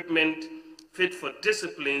of equipment fit for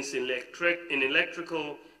disciplines in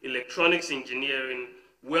electrical, electronics engineering,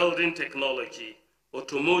 welding technology,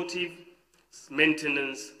 automotive,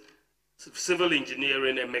 maintenance, civil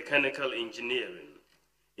engineering, and mechanical engineering.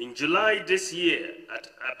 In July this year, at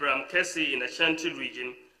Abraham Kesi in Ashanti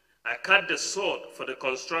region, I cut the sword for the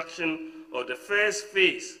construction of the first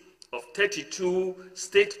phase of 32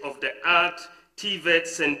 state-of-the-art TVET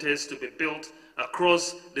centers to be built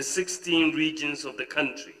across the 16 regions of the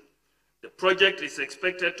country. The project is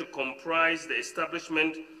expected to comprise the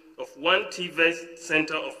establishment of 1 TVET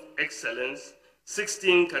Center of Excellence,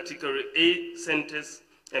 16 Category A centers,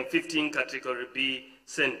 and 15 Category B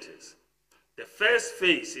centers. The first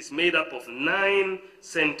phase is made up of 9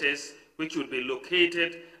 centers, which will be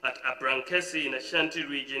located at Abrankesi in Ashanti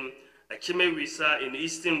region, Achimewisa in the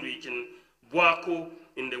Eastern region, Bwako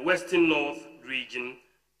in the Western North region,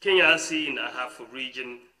 Kenyasi in the Ahafo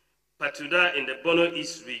region, Patuda in the Bono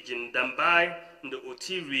East region, Dambai in the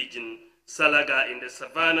Oti region, Salaga in the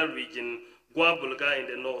Savannah region, Guabulga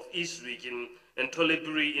in the Northeast region, and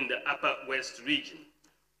Tolibri in the Upper West region.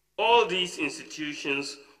 All these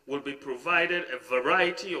institutions will be provided a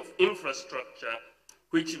variety of infrastructure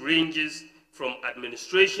which ranges from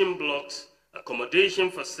administration blocks, accommodation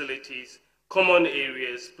facilities, common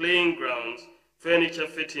areas, playing grounds, furniture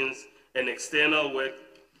fittings, and external work,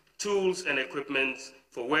 tools and equipment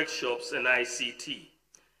for workshops and ICT.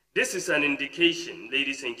 This is an indication,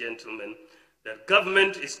 ladies and gentlemen, that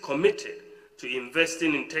government is committed to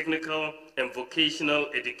investing in technical and vocational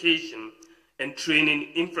education and training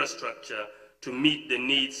infrastructure to meet the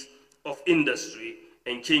needs of industry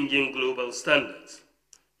and changing global standards.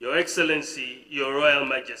 Your Excellency, Your Royal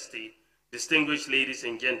Majesty, distinguished ladies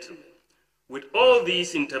and gentlemen, with all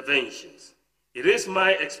these interventions, it is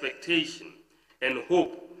my expectation and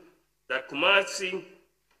hope that Kumasi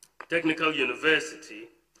Technical University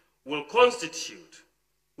will continue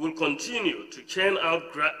to churn out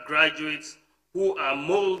graduates who are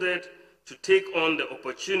molded to take on the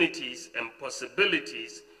opportunities and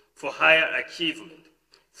possibilities for higher achievement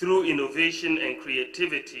through innovation and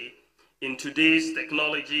creativity in today's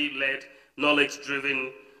technology-led,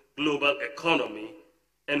 knowledge-driven global economy,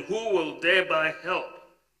 and who will thereby help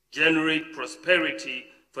generate prosperity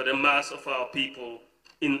for the mass of our people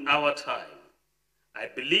in our time. I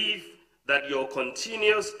believe that your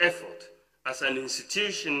continuous effort as an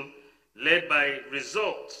institution led by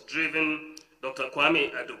results-driven Dr.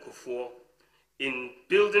 Kwame Addo-Kufuor in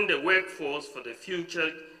building the workforce for the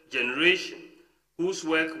future generation, whose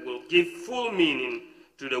work will give full meaning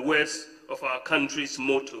to the words of our country's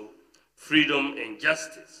motto, freedom and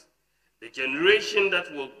justice. The generation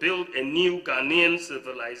that will build a new Ghanaian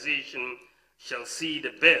civilization shall see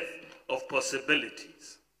the birth of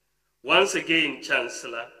possibilities. Once again,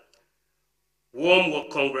 Chancellor, warm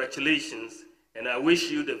congratulations, and I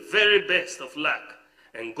wish you the very best of luck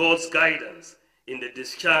and God's guidance in the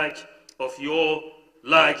discharge of your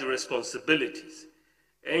large responsibilities.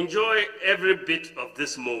 Enjoy every bit of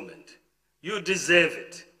this moment. You deserve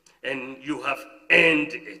it, and you have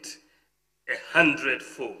earned it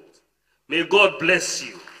 100-fold. May God bless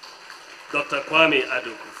you, Dr. Kwame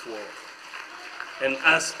Addo-Kufuor, and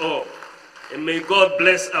us all. And may God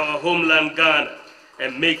bless our homeland Ghana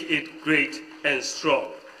and make it great and strong.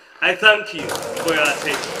 I thank you for your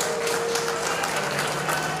attention.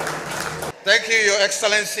 Thank you, Your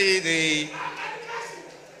Excellency, the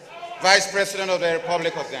Vice President of the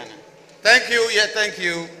Republic of Ghana. Thank you, thank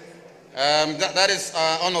you. That is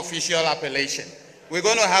our unofficial appellation. We're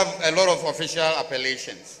going to have a lot of official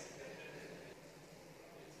appellations.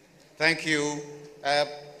 Thank you.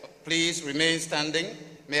 Please remain standing.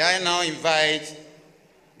 May I now invite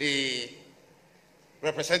the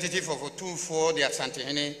representative of Otumfuo, the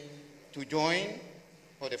Asantehene, to join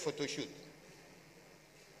for the photo shoot.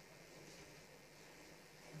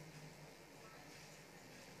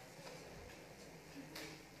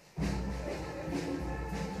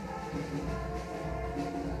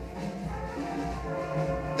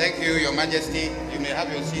 Thank you, Your Majesty. You may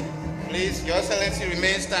have your seat. Please, Your Excellency,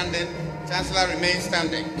 remain standing. Chancellor, remain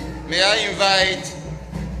standing. May I invite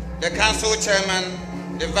the Council Chairman,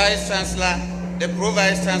 the Vice Chancellor, the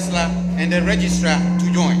Pro-Vice Chancellor, and the Registrar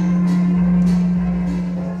to join.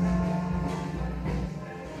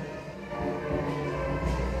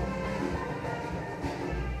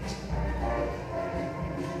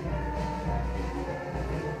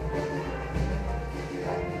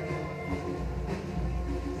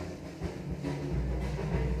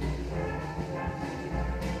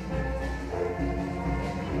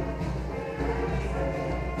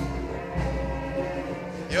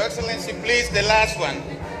 Your Excellency, please, the last one.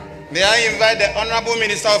 May I invite the Honorable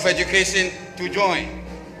Minister of Education to join.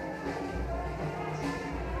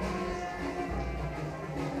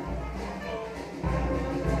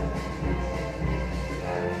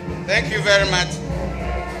 Thank you very much.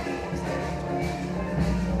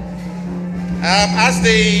 As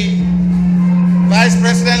the Vice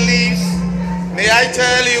President leaves, may I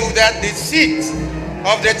tell you that the seat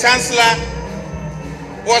of the Chancellor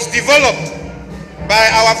was developed by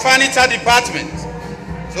our furniture department.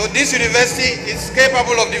 So this university is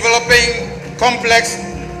capable of developing complex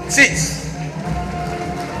seats.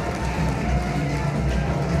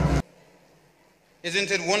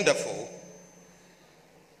 Isn't it wonderful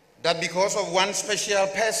that because of one special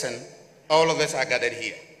person, all of us are gathered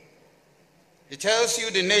here? It tells you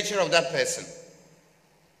the nature of that person.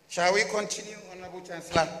 Shall we continue, Honorable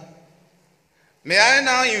Chancellor? May I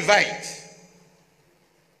now invite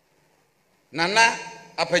Nana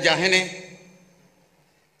Apejahene,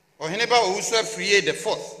 Oheneba Owusu Afriye IV,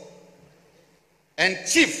 and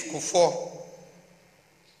Chief Kufuor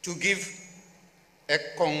to give a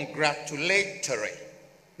congratulatory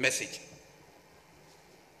message.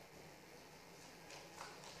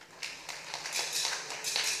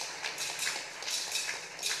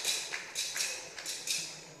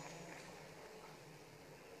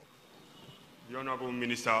 The Honorable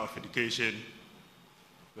Minister of Education,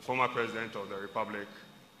 the former President of the Republic,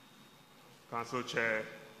 Council Chair,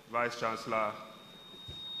 Vice Chancellor,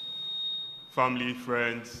 family,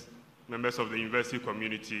 friends, members of the university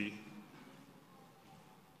community,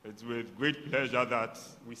 it's with great pleasure that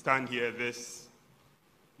we stand here this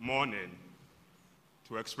morning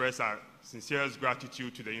to express our sincerest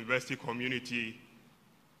gratitude to the university community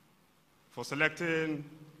for selecting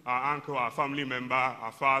our uncle, our family member,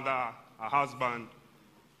 our father, our husband,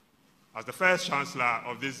 as the first chancellor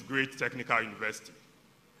of this great technical university.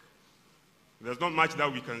 There's not much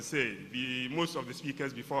that we can say. Most of the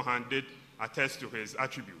speakers beforehand did attest to his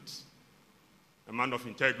attributes. A man of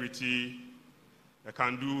integrity, a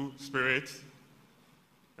can-do spirit,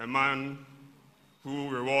 a man who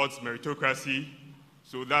rewards meritocracy,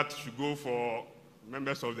 so that should go for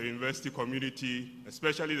members of the university community,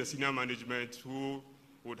 especially the senior management who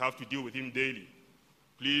would have to deal with him daily.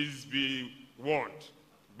 Please be warned,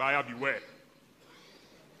 buyer beware.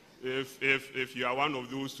 If you are one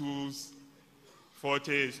of those whose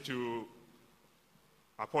forte is to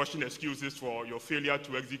apportion excuses for your failure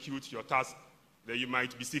to execute your task, then you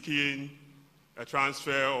might be seeking a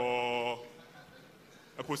transfer or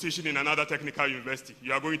a position in another technical university.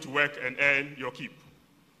 You are going to work and earn your keep.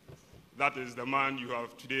 That is the man you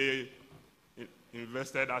have today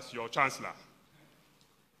invested as your chancellor.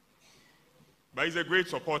 But he's a great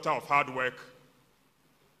supporter of hard work,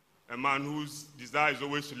 a man whose desire is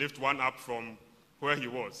always to lift one up from where he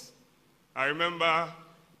was. I remember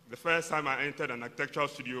the first time I entered an architectural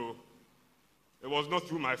studio, it was not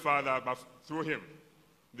through my father, but through him,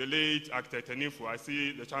 the late architect Enifo. I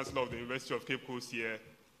see the Chancellor of the University of Cape Coast here.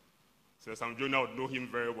 So Sam Jonah would know him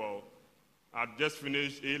very well. I'd just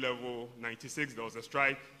finished A-level 96, there was a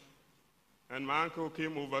strike, and my uncle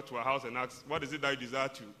came over to our house and asked, what is it that you desire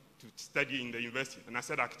to study in the university? And I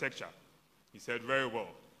said, architecture. He said, very well.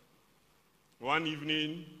 One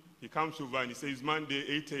evening, he comes over and he says, Monday,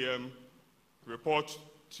 8 a.m., report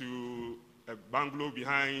to a bungalow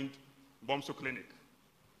behind Bomso Clinic.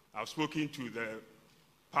 I've spoken to the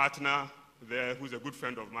partner there, who's a good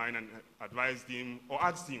friend of mine, and advised him, or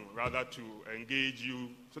asked him rather, to engage you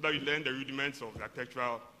so that you learn the rudiments of the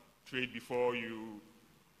architectural trade before you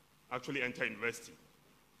actually enter university.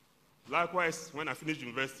 Likewise, when I finished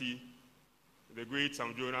university, the great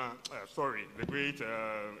the great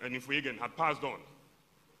Enifo had passed on.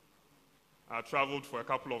 I traveled for a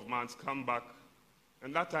couple of months, come back,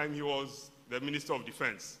 and that time he was the Minister of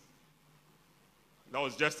Defense. That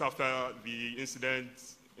was just after the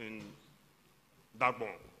incident in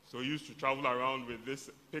Dagbon. So he used to travel around with this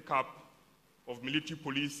pickup of military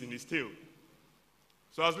police in his tail.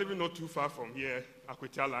 So I was living not too far from here,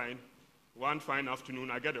 Akwetia Line. One fine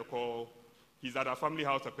afternoon, I get a call. He's at our family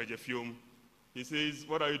house at Pejefium. He says,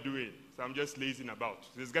 what are you doing? So I'm just lazing about.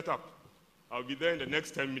 He says, get up. I'll be there in the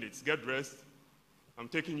next 10 minutes. Get dressed. I'm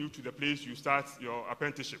taking you to the place you start your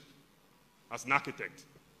apprenticeship as an architect.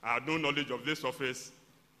 I had no knowledge of this office.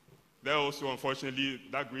 There also, unfortunately,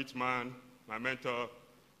 that great man, my mentor,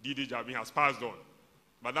 D.D. Jabin, has passed on.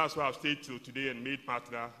 But that's why I've stayed till today and made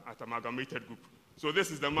partner at Amalgamated Group. So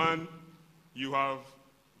this is the man you have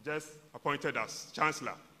just appointed as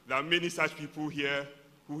Chancellor. There are many such people here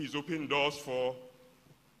who he's opened doors for,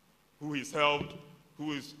 who he's helped,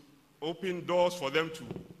 who is opened doors for them to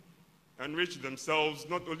enrich themselves,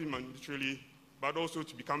 not only monetarily, but also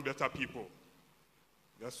to become better people.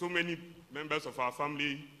 There are so many members of our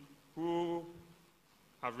family who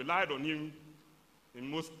have relied on him in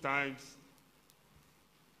most times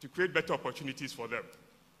to create better opportunities for them.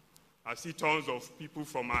 I see tons of people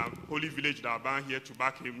from our holy village Daban here to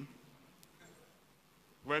back him.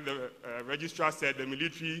 When the registrar said the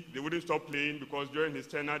military, they wouldn't stop playing because during his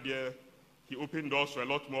tenure there, he opened doors for a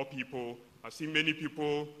lot more people. I've seen many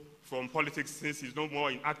people from politics, since he's no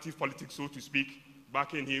more in active politics, so to speak,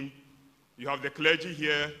 backing him. You have the clergy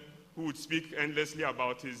here who would speak endlessly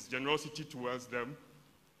about his generosity towards them.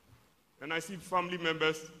 And I see family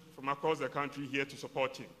members from across the country here to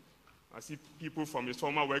support him. I see people from his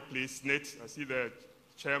former workplace, NET. I see the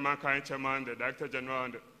chairman, current chairman, the director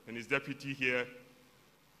general, and his deputy here.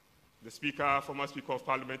 The speaker, former speaker of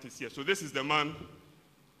parliament is here. So this is the man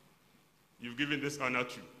you've given this honor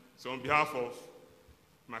to. So on behalf of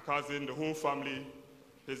my cousin, the whole family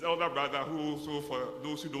his elder brother, who also, for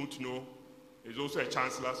those who don't know, is also a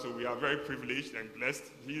chancellor, so we are very privileged and blessed.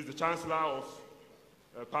 He is the chancellor of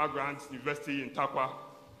Power Grant University in Takwa.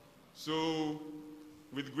 So,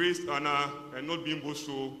 with grace, honor, and not being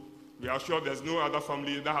boastful, we are sure there's no other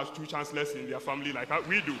family that has 2 chancellors in their family like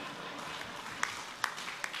we do.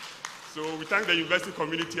 So we thank the university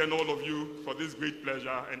community and all of you for this great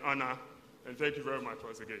pleasure and honor, and thank you very much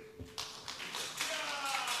once again.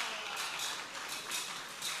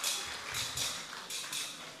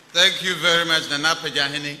 Thank you very much, Nana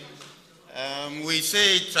Pejahini. We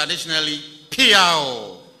say traditionally,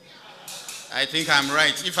 Piao. I think I'm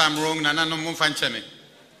right. If I'm wrong, Nana no Mumfancheme.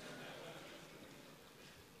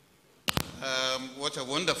 What a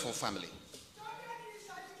wonderful family.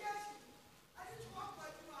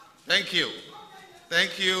 Thank you.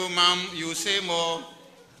 Thank you, Ma'am. You say more.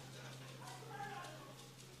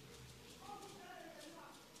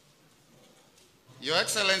 Your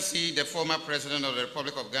Excellency, the former President of the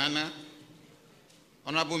Republic of Ghana,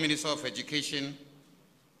 Honorable Minister of Education,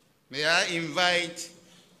 may I invite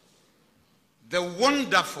the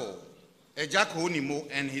wonderful Ejako Onimo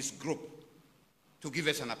and his group to give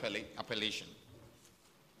us an appellation.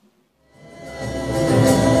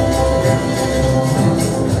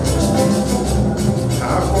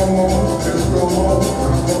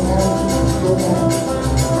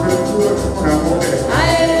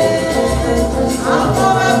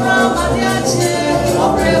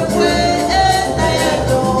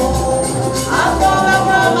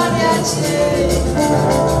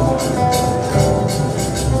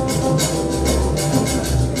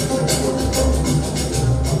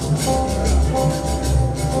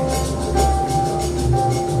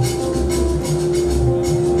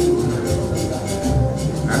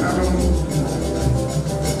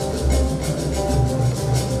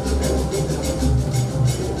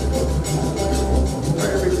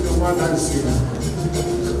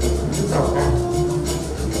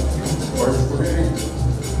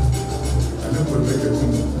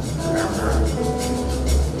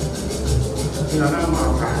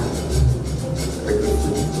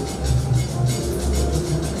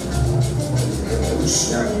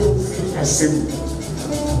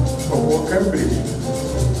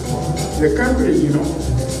 The Cambridge, you know,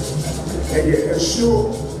 a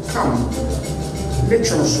show come,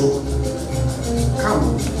 lecture show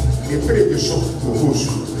come, a pretty show for who's.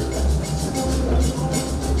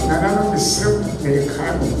 Nana is same a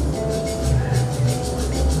carbon.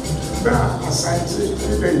 But as I say,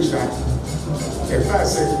 if I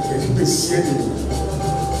say, if you see it,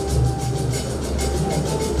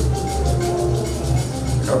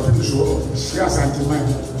 she has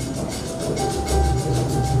anti-mind.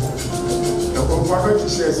 What she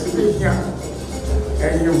says, here,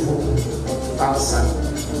 and you for outside.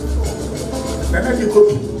 Then I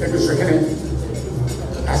copy, and you say,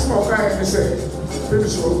 as my guy say, pretty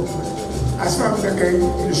so, as my game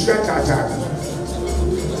in shut out.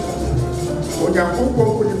 When you are going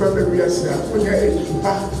to the baby, when you are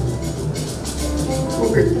back,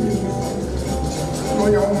 okay,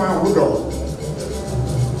 when you are my widow.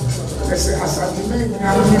 As I demand,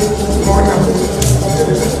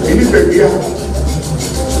 any baby,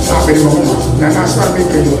 I've been home, and that's why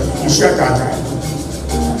you shut that.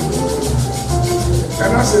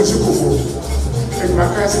 And I said, and my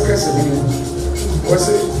cousin was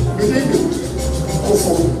it,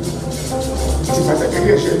 to put a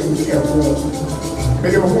creation in the airport.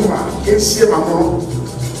 Many of whom are against my mom.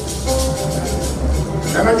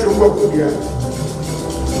 And I told what we are.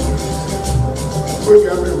 Put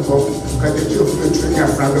your book, cut the two of the tree in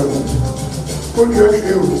front of them. Put your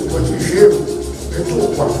shoe, what you shoe, the two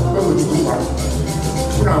one, what would you want?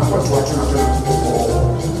 Put on what you want.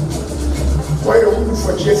 Why are you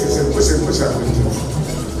for Jesus and push and push out with you?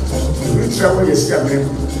 You will travel your stamina.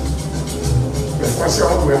 The first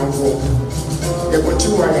hour we are for. The what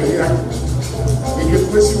you are here. If you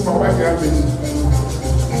push you for what you have been.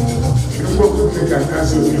 You go to the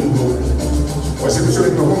answer you go. Was it so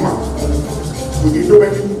in the home? We did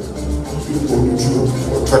nobody to go to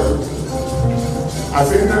or trouble. I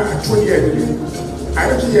think I 20 years. I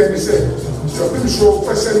don't hear me say, so people show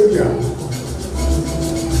for selling here.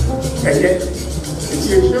 And yet, it's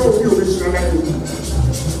a show of you original language.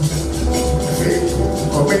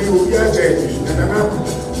 Or when you hear that, and I'm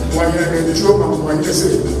one year in the job, I'm going to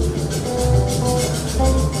say,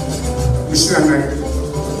 Mr. Knight,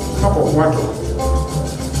 cup of water.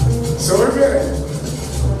 So,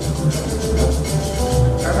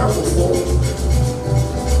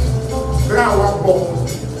 Brown one ball.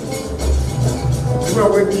 You know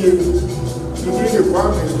when you need a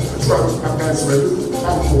Kwame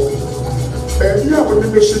Addo-Kufuor You are going to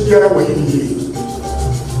be sitting here away.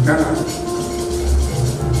 Nana.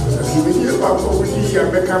 You will hear about what we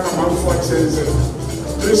are making a man for says.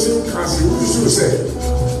 Listen, Kasi, who say,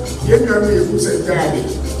 you know me who said, Daddy,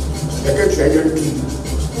 I get you a young king.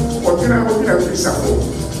 What can I be a piece of hope?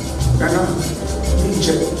 Nana,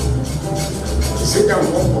 Ninja. Sit down,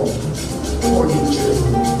 Wombo. Oh, Ninja.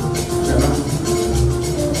 Nana,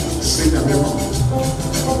 sit down,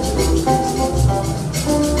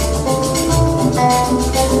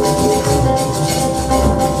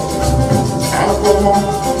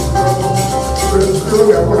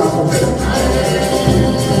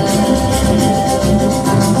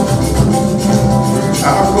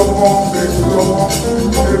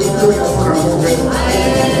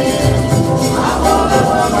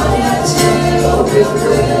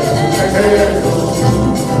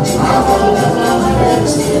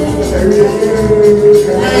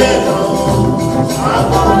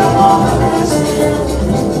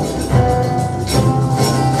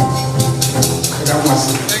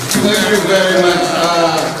 Thank you very much.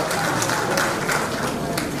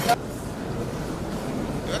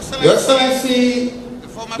 Your Excellency,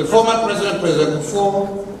 the former President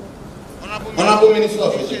Kufuor, Honorable Minister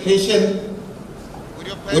of Education,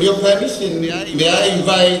 with your permission, may I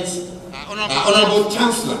invite our Honorable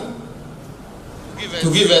Chancellor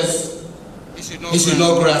to give us his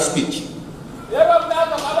inaugural speech.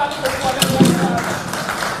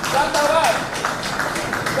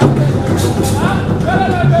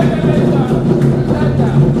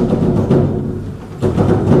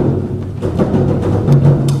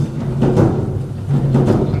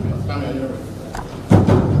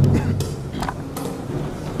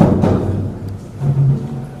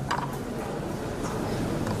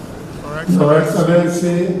 Your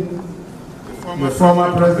Excellency, the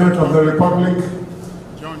former President of the Republic,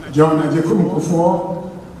 John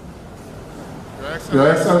Kufuor, Your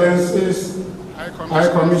Excellencies, High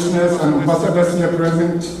Commissioners and Ambassadors here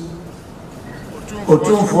present,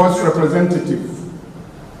 Otumfuor's representative,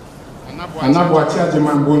 Anabuatia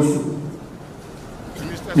Jimambonsu,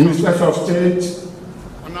 Ministers of State,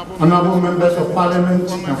 Honorable Members of Parliament,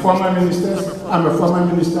 and former ministers. I'm a former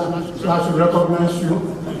minister, so I should recognize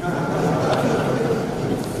you.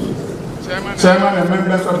 Chairman and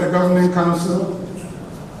members of the Governing Council,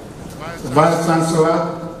 Vice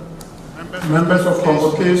Chancellor, members of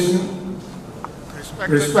Convocation,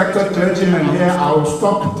 respected clergymen here, I will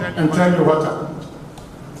stop and tell you what happened.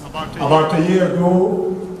 About a year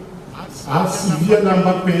ago, I had severe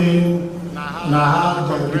lumbar pain and I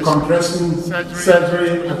had decompressing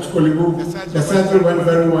surgery at Kolibu. The surgery went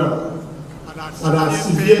very well, but I had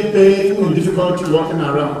severe pain and difficulty walking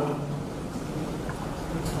around.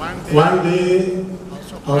 One day,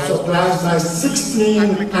 I was surprised by 16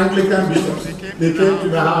 Anglican bishops. They came to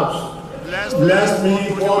the house, blessed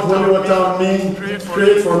me, poured holy water on me,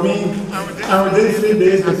 prayed for me, and within 3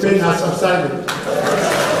 days the pain has subsided.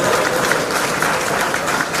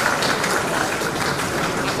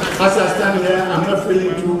 As I stand here, I'm not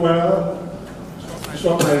feeling too well.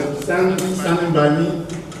 So my son standing by me,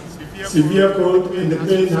 severe cold, and the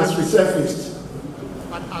pain has resurfaced.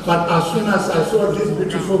 But as soon as I saw this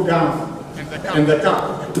beautiful gown and the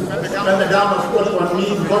cap, when the gown was put on me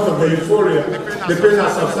because of the euphoria, the pain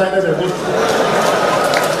has subsided a bit.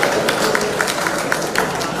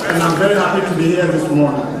 And I'm very happy to be here this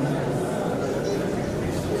morning.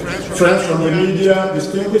 Friends from the media,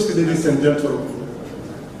 distinguished ladies and gentlemen,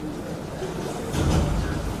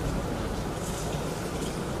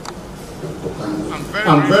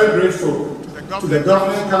 I'm very grateful to the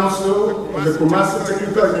Governing Council of the Kumasi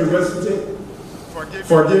Technical University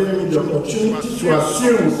for giving me the opportunity to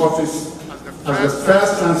assume office as the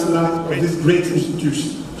first Chancellor of this great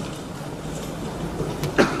institution.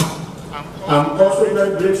 I'm also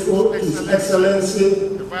very grateful to His Excellency,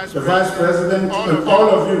 the Vice President, and all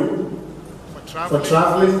of you for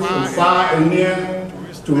traveling from far and near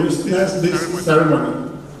to witness this ceremony.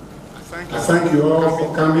 I thank you all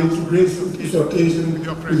for coming to grace this occasion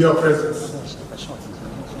with your presence.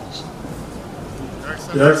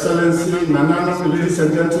 Your Excellency, Nanano, ladies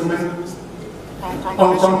and gentlemen,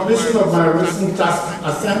 on completion of my recent task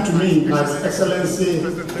assigned to me by His Excellency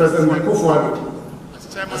President Kufuor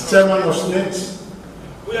as Chairman of Senate,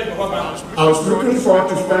 I was looking forward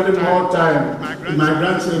to spending more time with my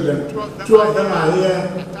grandchildren. 2 of them are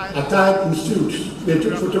here, attired in suits. They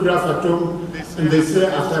took photographs at home, and they say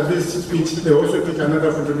after this speech, they also take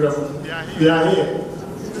another photograph. They are here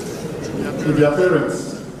with their parents.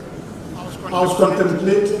 I was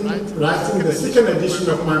contemplating writing the 2nd edition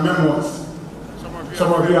of my memoirs.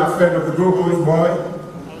 Some of you have heard of the Go Boy.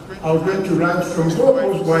 I was going to rank from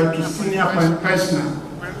postboy to senior pensioner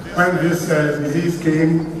when this disease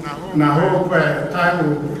came, and I hope time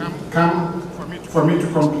will come for me to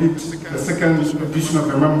complete the second edition of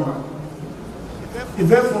the memoir. It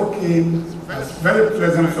therefore came as a very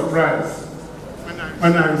pleasant surprise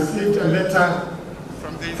when I received a letter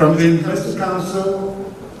from the University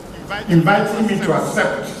Council inviting me to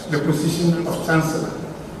accept the position of Chancellor.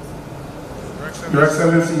 Your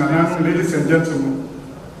Excellency Nanano, ladies and gentlemen,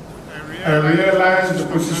 I realize the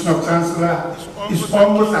position of Chancellor is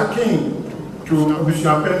almost akin to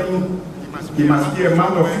Bishop Penny. He must be a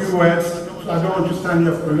man of few words, so I don't want to stand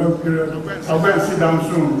here for a long period. I'll go and sit down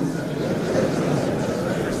soon.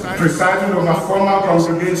 Presiding over formal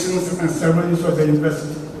congregations and ceremonies of the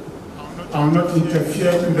university. I will not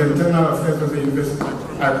interfere in the internal affairs of the university.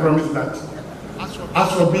 I promise that.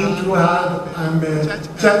 As for being too hard, I'm a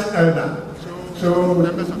church elder. So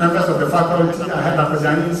members of the faculty, I had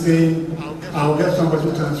Apajani saying, I'll get somebody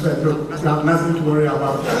to transfer. Look, you have nothing to worry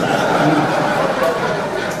about.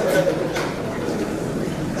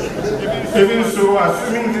 Even so,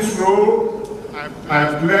 assuming this role, I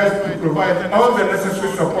am blessed to provide all the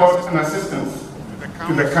necessary support and assistance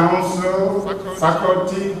to the council,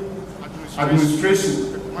 faculty,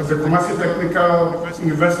 administration of the Kumasi Technical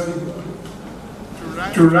University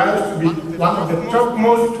to rise to be one of the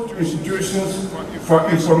topmost institutions for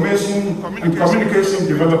information and communication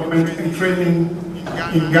development and training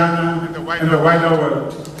in Ghana and the wider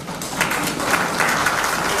world.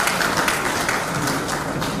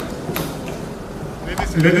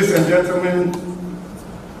 Ladies and gentlemen,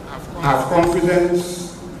 I have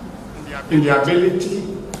confidence in the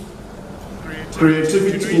ability,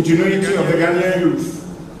 creativity, ingenuity of the Ghanaian youth.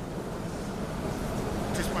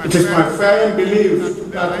 It is my firm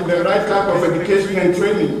belief that with the right type of education and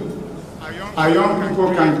training, our young people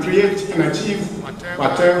can create and achieve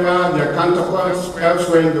whatever their counterparts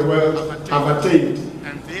elsewhere in the world have attained.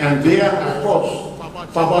 And there, of course,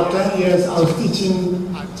 for about 10 years, I was teaching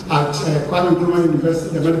at Kwame Addo-Kufuor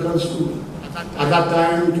University, the medical school. At that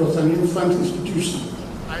time, it was an infant institution.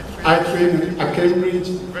 I trained at Cambridge,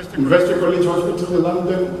 University College Hospital in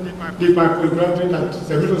London, did my postgraduate at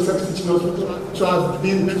the Middlesex Teaching Hospital, so I've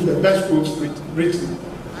been to the best schools in Britain.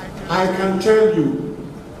 I can tell you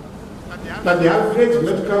that the average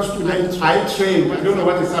medical student I trained, I don't know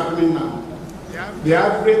what is happening now, the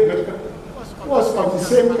average medical was of the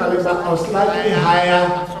same caliber or slightly higher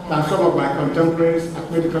than some of my contemporaries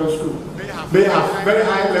at medical school. They have very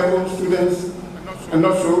high level students and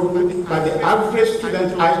also, but the average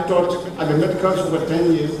student I taught at the medical school for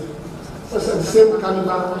 10 years was at the same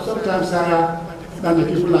caliber, sometimes higher than the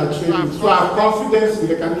people I trained. So I have confidence in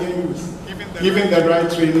the Ghanaian youth, given the right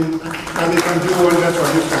training, that they can do wonders for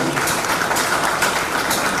this country.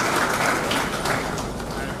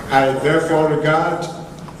 I therefore regard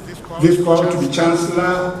this call to the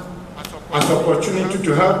Chancellor as an opportunity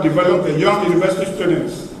to help develop the young university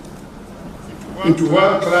students into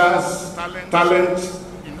world-class talent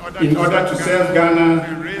in order to serve Ghana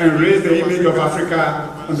and raise the image of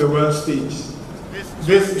Africa on the world stage.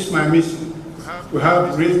 This is my mission, to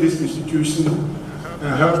help raise this institution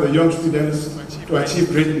and help the young students to achieve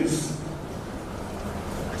greatness.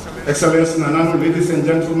 Excellency Nanano, ladies and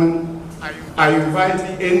gentlemen, I invite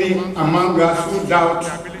any among us who doubt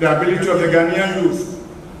the ability of the Ghanaian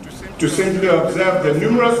youth to simply observe the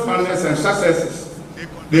numerous honors and successes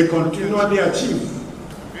they continually achieve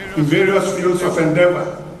in various fields of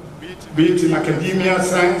endeavor, be it in academia,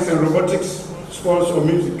 science and robotics, sports or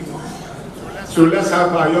music. So let's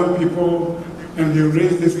help our young people and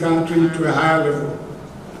raise this country to a higher level.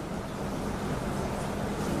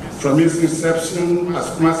 From its inception as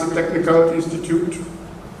Kumasi Technical Institute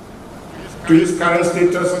to its current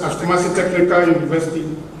status as Kumasi Technical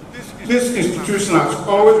University, this institution has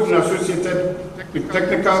always been associated with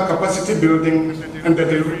technical capacity building and the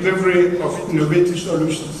delivery of innovative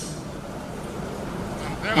solutions.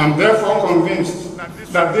 I'm therefore convinced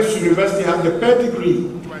that this university has the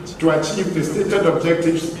pedigree to achieve the stated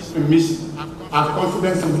objectives and mission. I have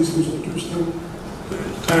confidence in this institution,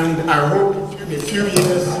 and I hope in a few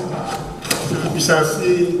years we shall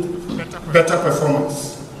see better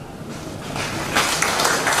performance.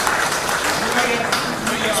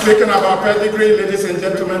 Speaking about pedigree, ladies and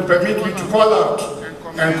gentlemen, permit me to call out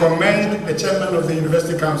and commend the chairman of the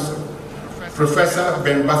University Council, Professor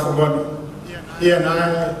Ben Bafoboni. He and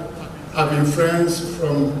I have been friends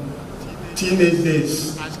from teenage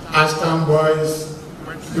days, Ashton boys.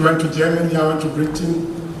 He went to Germany, I went to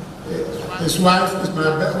Britain. His wife is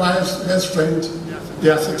my wife's best friend. They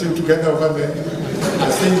are sitting together over there. I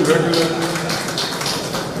see him regularly.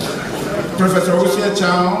 Professor Usia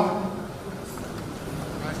Chao,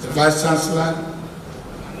 the Vice Chancellor,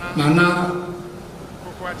 Nana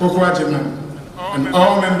Akufo-Addo, and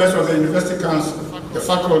all members of the University Council, the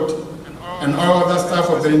faculty, and all other staff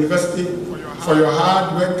of the university for your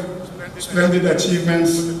hard work, splendid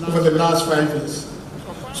achievements over the last 5 years.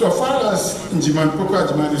 So far as Njiman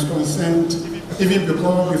Akufo-Addo is concerned, even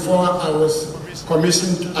before I was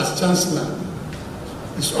commissioned as Chancellor,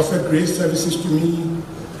 he's offered great services to me,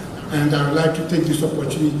 and I would like to take this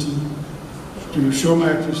opportunity to show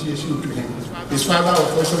my appreciation to him. His father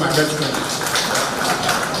was also my best friend.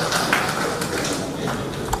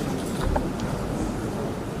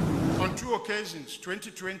 On 2 occasions,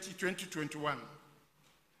 2020, 2021,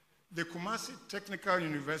 the Kumasi Technical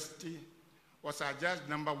University was adjudged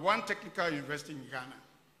 #1 technical university in Ghana.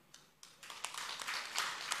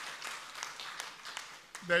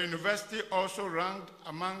 The university also ranked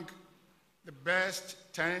among the best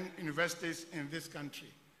 10 universities in this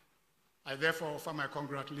country. I therefore offer my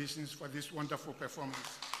congratulations for this wonderful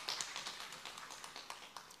performance.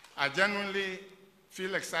 I genuinely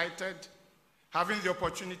feel excited having the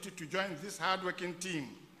opportunity to join this hardworking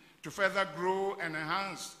team to further grow and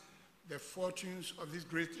enhance the fortunes of these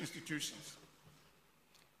great institutions.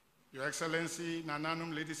 Your Excellency,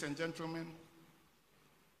 Nananum, ladies and gentlemen,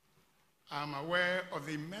 I'm aware of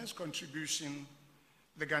the immense contribution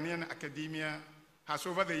the Ghanaian academia has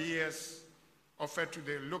over the years offered to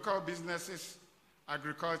the local businesses,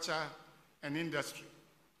 agriculture, and industry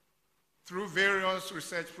through various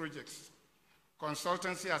research projects,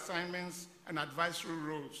 consultancy assignments, and advisory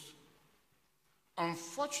roles.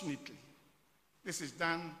 Unfortunately, this is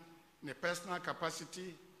done in a personal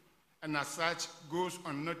capacity and as such goes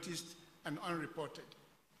unnoticed and unreported.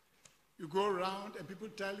 You go around and people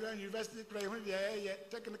tell you, university,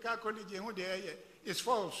 technical college, it's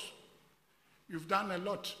false. You've done a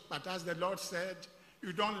lot, but as the Lord said,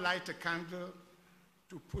 you don't light a candle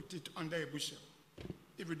to put it under a bushel.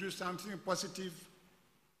 If you do something positive,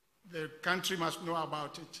 the country must know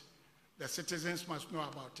about it, the citizens must know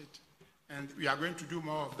about it, and we are going to do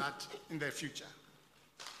more of that in the future.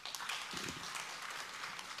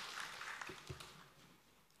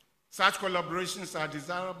 Such collaborations are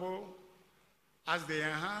desirable as they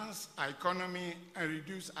enhance our economy and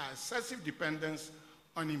reduce our excessive dependence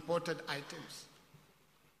on imported items.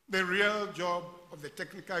 The real job of the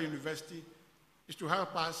technical university is to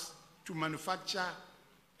help us to manufacture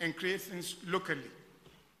and create things locally.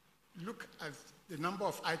 Look at the number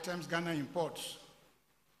of items Ghana imports.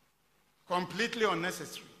 Completely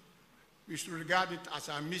unnecessary. We should regard it as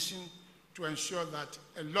our mission to ensure that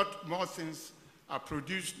a lot more things are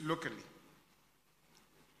produced locally.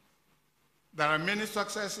 There are many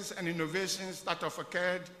successes and innovations that have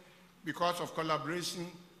occurred because of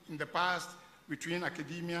collaboration in the past between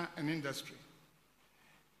academia and industry.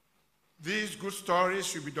 These good stories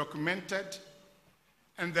should be documented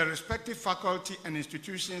and the respective faculty and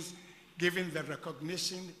institutions given the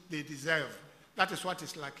recognition they deserve. That is what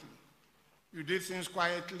is lacking. You do things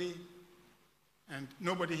quietly and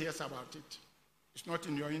nobody hears about it. It's not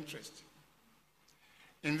in your interest.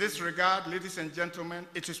 In this regard, ladies and gentlemen,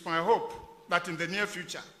 it is my hope that in the near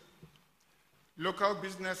future, local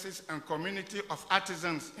businesses and community of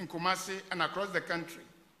artisans in Kumasi and across the country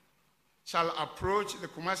shall approach the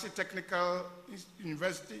Kumasi Technical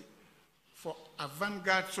University for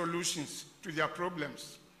avant-garde solutions to their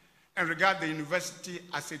problems and regard the university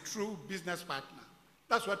as a true business partner.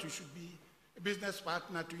 That's what we should be, a business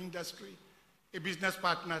partner to industry, a business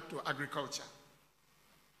partner to agriculture.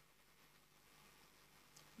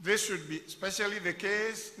 This should be especially the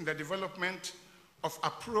case in the development of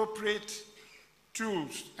appropriate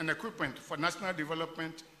tools and equipment for national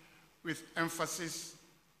development with emphasis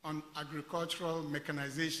on agricultural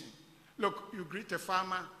mechanization. Look, you greet a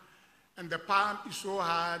farmer and the palm is so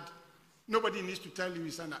hard, nobody needs to tell you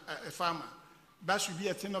he's a farmer. That should be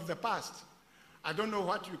a thing of the past. I don't know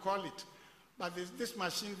what you call it, but there's this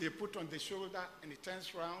machine they put on the shoulder and it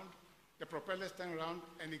turns around, the propellers turn around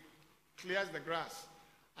and it clears the grass.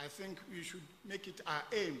 I think we should make it our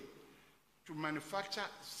aim to manufacture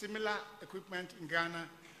similar equipment in Ghana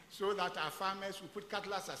so that our farmers will put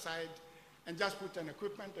cutlass aside and just put an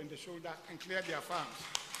equipment on the shoulder and clear their farms.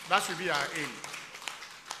 That should be our aim.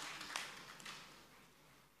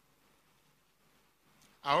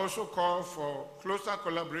 I also call for closer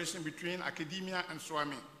collaboration between academia and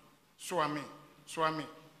SWAMI.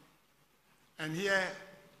 And here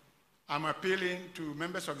I'm appealing to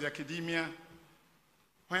members of the academia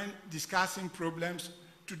when discussing problems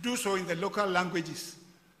to do so in the local languages.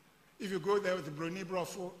 If you go there with the Broni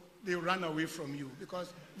Brofo, they will run away from you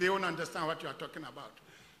because they won't understand what you are talking about.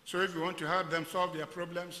 So if you want to help them solve their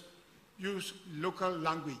problems, use local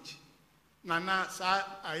language. Nana sa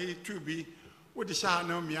ai to be what the sha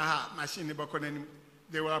no miaha machine bokonanim.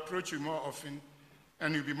 They will approach you more often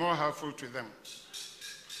and you'll be more helpful to them.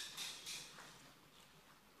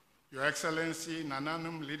 Your Excellency,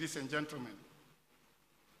 Nananum, ladies and gentlemen,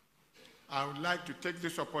 I would like to take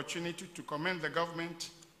this opportunity to commend the government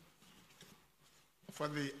for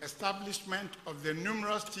the establishment of the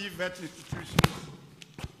numerous TVET institutions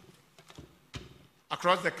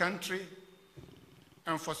across the country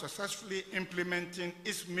and for successfully implementing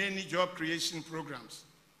its many job creation programs,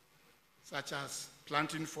 such as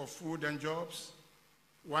Planting for Food and Jobs,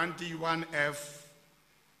 1D, 1F,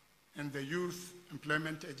 and the Youth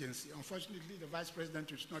Employment Agency. Unfortunately, the Vice President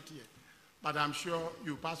is not here, but I'm sure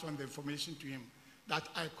you pass on the information to him that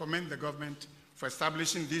I commend the government for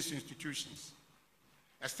establishing these institutions.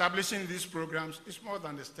 Establishing these programs is more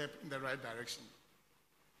than a step in the right direction.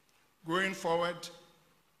 Going forward,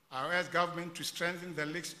 I urge government to strengthen the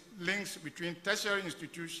links between tertiary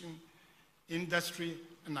institution, industry,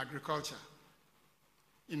 and agriculture.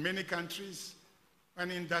 In many countries,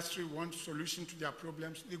 when industry wants solutions to their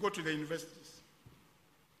problems, they go to the universities.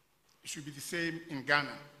 It should be the same in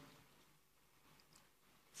Ghana.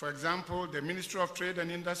 For example, the Ministry of Trade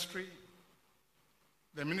and Industry,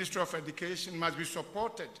 the Ministry of Education must be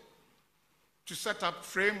supported to set up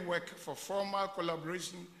framework for formal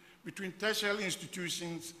collaboration between tertiary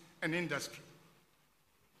institutions and industry.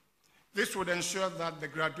 This would ensure that the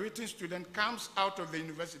graduating student comes out of the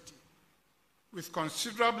university with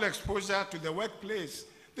considerable exposure to the workplace.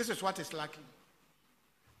 This is what is lacking.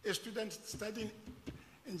 A student studying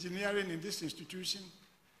engineering in this institution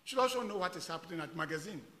should also know what is happening at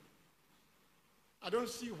magazine. I don't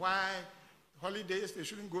see why holidays they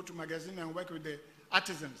shouldn't go to magazine and work with the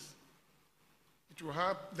artisans. It will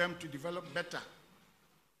help them to develop better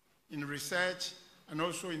in research and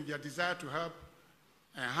also in their desire to help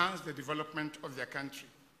enhance the development of their country.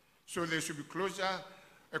 So there should be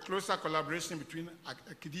a closer collaboration between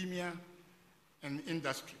academia and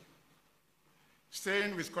industry.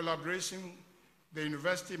 Staying with collaboration, the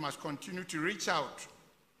university must continue to reach out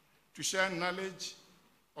to share knowledge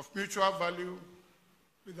of mutual value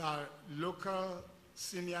with our local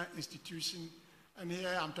senior institution. And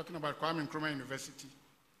here I'm talking about Kwame Nkrumah University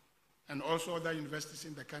and also other universities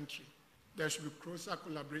in the country. There should be closer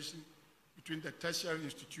collaboration between the tertiary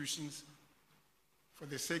institutions for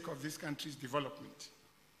the sake of this country's development.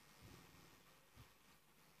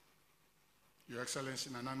 Your Excellency,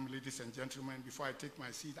 Nananum, ladies and gentlemen, before I take my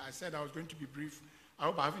seat, I said I was going to be brief. I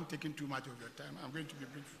hope I haven't taken too much of your time. I'm going to be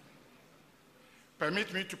brief.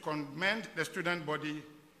 Permit me to commend the student body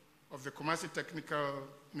of the Kumasi Technical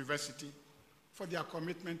University for their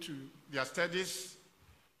commitment to their studies,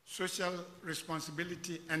 social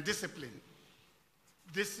responsibility, and discipline.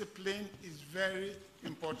 Discipline is very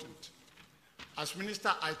important. As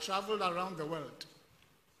minister, I traveled around the world,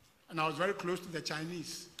 and I was very close to the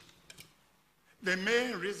Chinese. The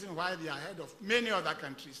main reason why they are ahead of many other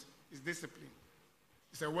countries is discipline.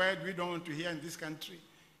 It's a word we don't want to hear in this country.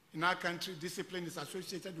 In our country, discipline is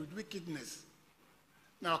associated with wickedness.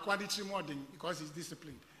 Now, quality modeling, because it's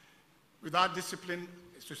discipline. Without discipline,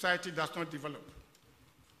 society does not develop.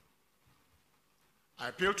 I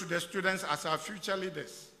appeal to the students as our future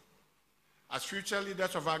leaders. As future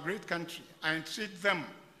leaders of our great country, I entreat them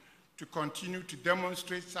to continue to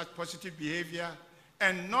demonstrate such positive behavior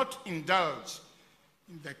and not indulge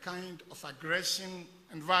in the kind of aggression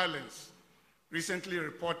and violence recently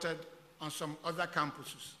reported on some other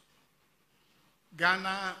campuses.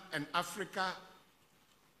 Ghana and Africa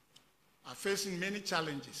are facing many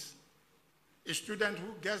challenges. A student who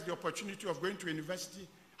gets the opportunity of going to university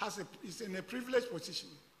is in a privileged position.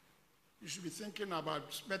 You should be thinking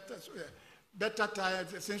about better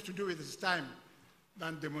things to do with his time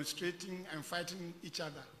than demonstrating and fighting each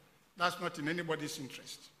other. That's not in anybody's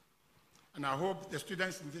interest. And I hope the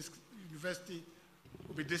students in this university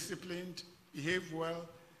will be disciplined, behave well,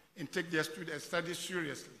 and take their studies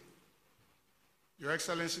seriously. Your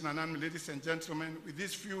Excellency, Nananum, ladies and gentlemen, with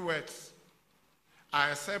these few words,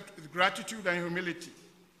 I accept with gratitude and humility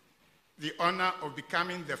the honor of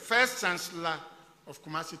becoming the first Chancellor of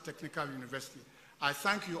Kumasi Technical University. I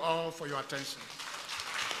thank you all for your attention.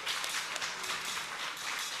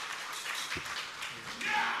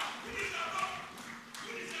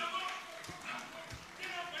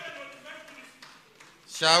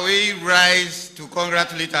 Shall we rise to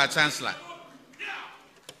congratulate our Chancellor?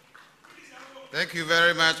 Thank you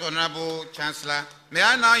very much, Honorable Chancellor. May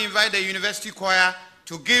I now invite the University Choir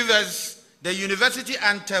to give us the University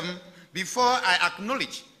Anthem before I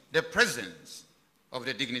acknowledge the presence of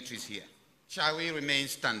the dignitaries here. Shall we remain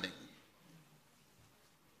standing?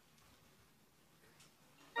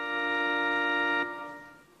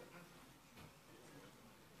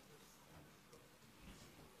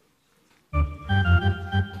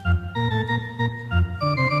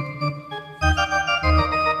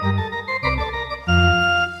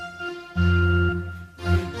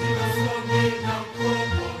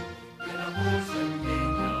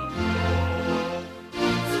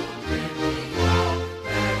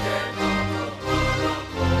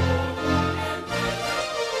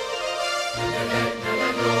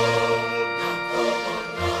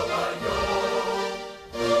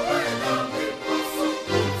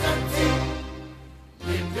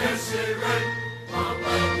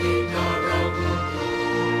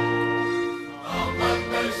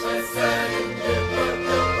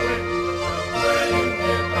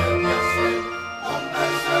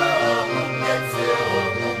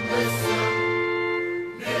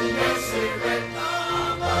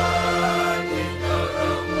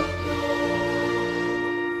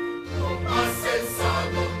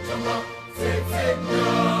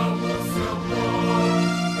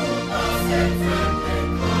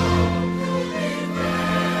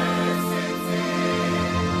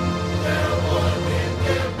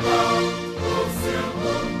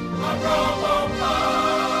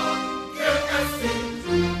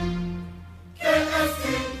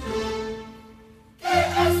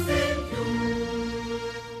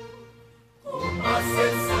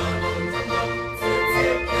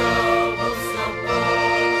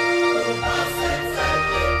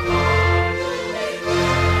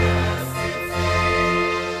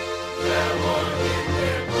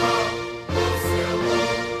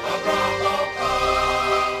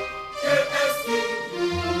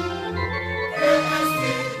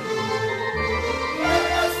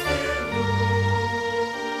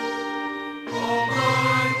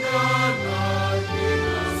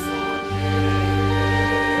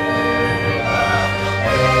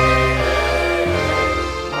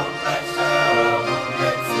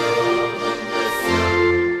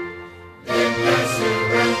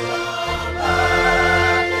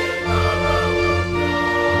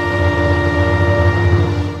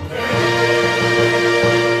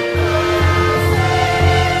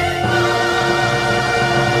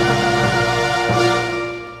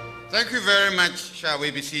 Shall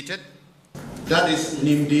we be seated? That is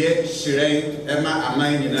Nimdie Shirei Emma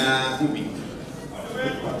Amainina Ubi.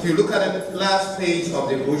 If you look at the last page of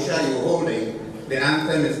the brochure you're holding, the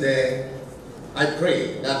anthem is there. I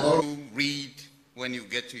pray that all you read when you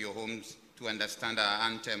get to your homes to understand our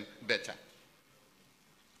anthem better.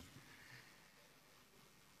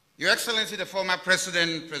 Your Excellency, the former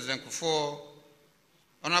President, President Kufuor,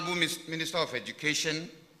 Honorable Minister of Education,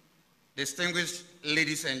 distinguished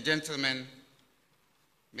ladies and gentlemen,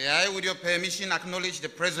 may I, with your permission, acknowledge the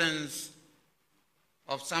presence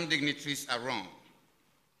of some dignitaries around.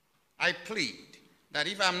 I plead that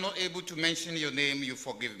if I'm not able to mention your name, you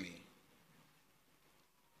forgive me.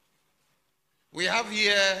 We have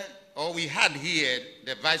here, or we had here,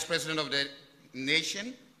 the Vice President of the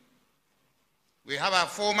nation. We have our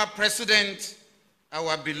former President,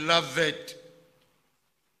 our beloved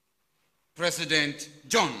President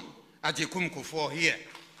John Addo-Kufuor here.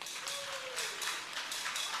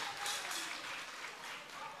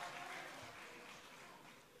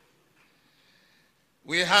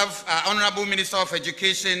 We have our Honorable Minister of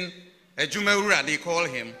Education, Ejumewura, they call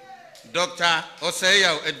him, Dr.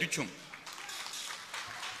 Oseya Educhum.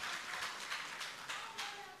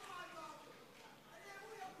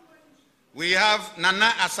 We have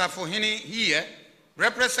Nana Asafohene here,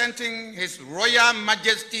 representing His Royal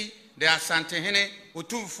Majesty, the Asantehene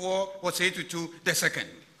Otumfuo Osetutu II.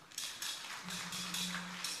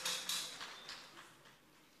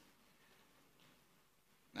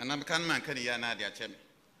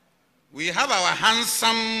 We have our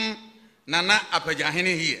handsome Nana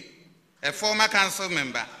Apajahene here, a former council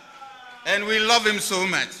member, and we love him so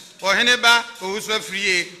much. Oheneba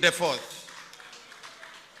Owuswefrie Defonce.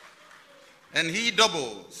 And he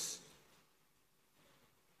doubles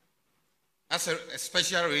as a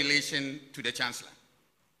special relation to the Chancellor.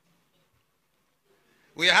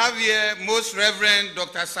 We have here Most Reverend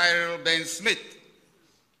Dr. Cyril Ben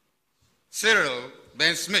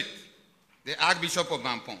Smith, the Archbishop of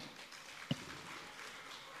Mampong.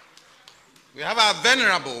 We have our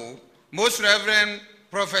Venerable Most Reverend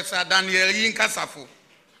Professor Daniel Yinkasafu,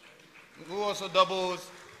 who also doubles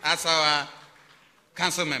as our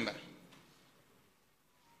council member.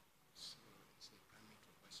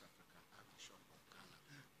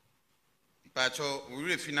 Pacho, we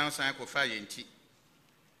really finance and kofa yenti.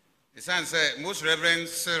 The son said, Most Reverend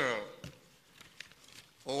Cyril,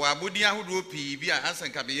 or Abudia Hudu P. Bia Hassan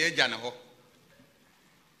Kabiye Janaho.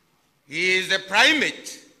 He is the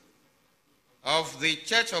primate of the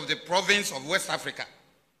Church of the Province of West Africa,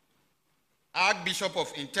 Archbishop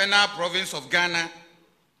of Internal Province of Ghana,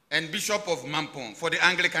 and Bishop of Mampong for the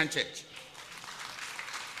Anglican Church.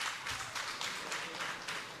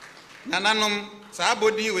 Nananom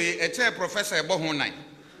Sabodi we a chair professor Bohonai.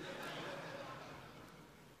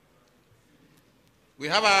 We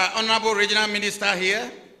have our honorable regional minister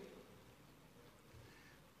here.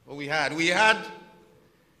 We had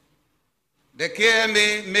the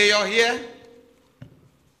KMA mayor here.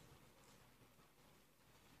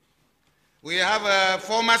 We have a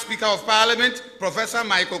former Speaker of Parliament, Professor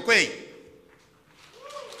Michael Quay.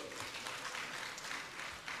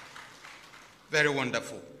 Very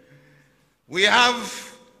wonderful. We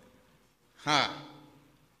have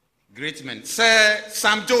great men, Sir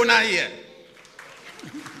Sam Jonah here.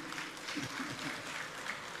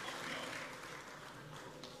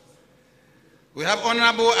 We have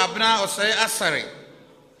Honorable Abna Osei Asare,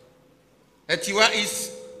 Etiwa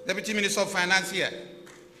East Deputy Minister of Finance here.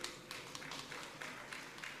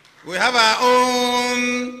 We have our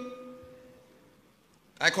own,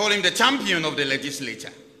 I call him the champion of the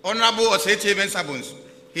legislature, Honorable Osei Ben Sabuns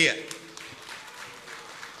here.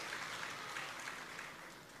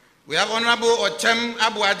 We have Honorable Ochem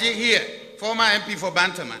Abuaji here, former MP for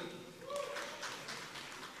Bantama.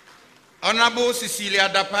 Honorable Cecilia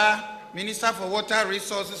Dapa, Minister for Water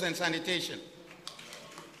Resources and Sanitation.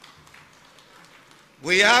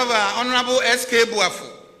 We have Honorable S.K. Buafu,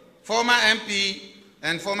 former MP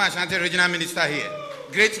and former Ashanti Regional Minister here.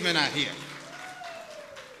 Great men are here.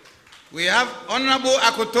 We have Honorable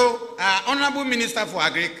Akoto, Honorable Minister for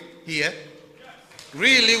Agric here.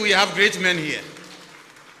 Really, we have great men here.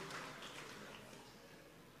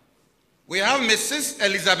 We have Mrs.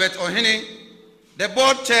 Elizabeth Ohene, the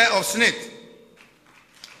board chair of SNIT.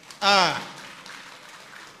 I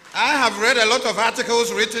have read a lot of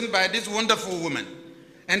articles written by this wonderful woman,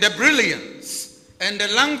 and the brilliance and the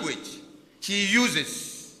language she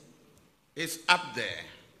uses is up there.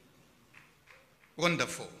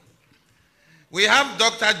 Wonderful. We have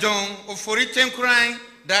Dr. John Ofori-Tenkurang,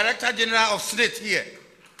 Director General of SNIT here.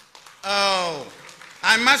 Oh,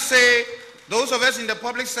 I must say, those of us in the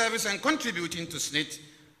public service and contributing to SNIT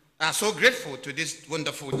are so grateful to this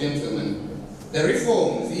wonderful gentleman. The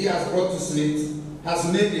reforms he has brought to SNIT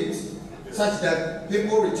has made it such that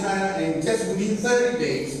people retire and just within 30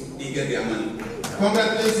 days they get their money.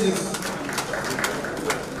 Congratulations.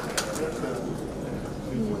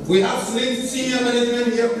 We have SNIT senior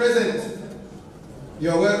management here present.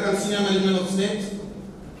 You're welcome, senior management of SNIT.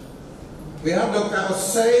 We have Dr.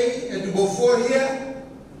 Osei Addo-Kufuor here.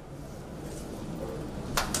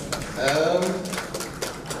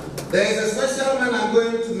 There is a special man I'm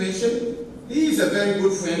going to mention. He is a very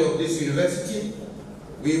good friend of this university.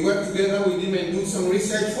 We work together with him and do some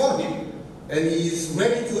research for him. And he is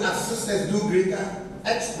ready to assist us do greater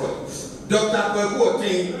exploits. Dr.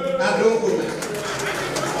 Kwame Addo-Kufuor.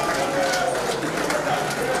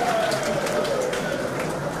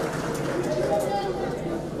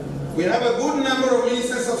 We have a good number of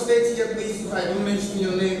ministers of state here, please. If I don't mention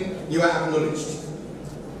your name, you are acknowledged.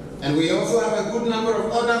 And we also have a good number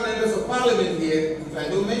of other members of parliament here. If I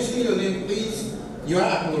don't mention your name, please, you are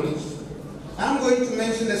acknowledged. I'm going to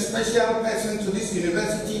mention a special person to this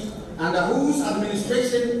university under whose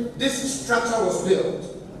administration this structure was built.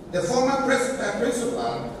 The former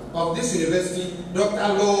principal of this university,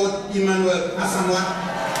 Dr. Lord Emmanuel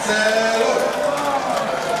Asamoah. Say Lord.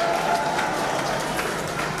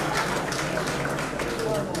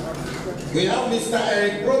 We have Mr.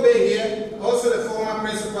 Eric Probe here, also the former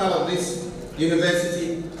principal of this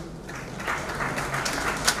university.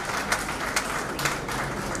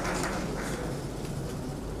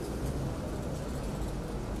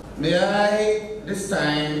 May I this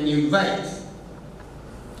time invite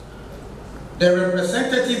the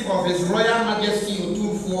representative of His Royal Majesty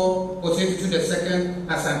Otumfuo Oseifutu II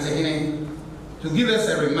Asantehene to give us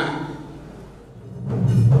a remark.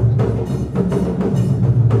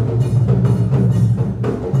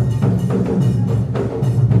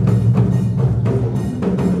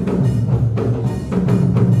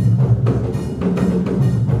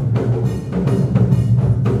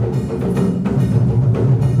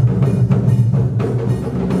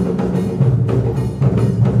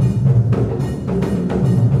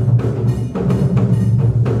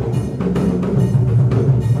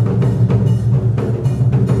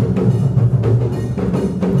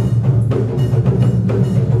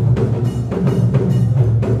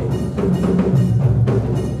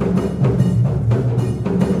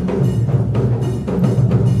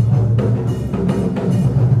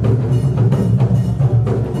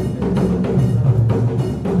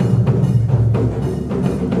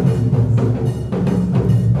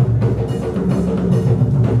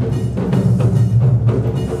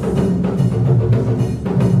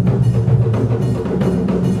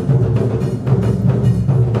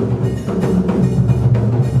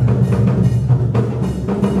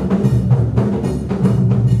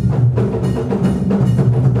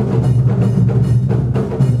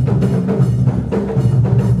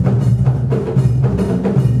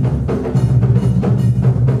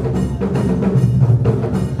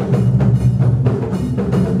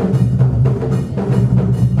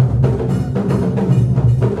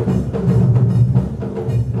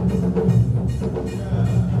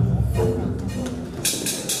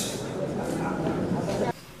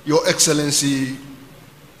 Your Excellency,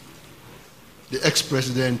 the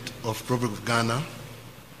ex-president of the Republic of Ghana,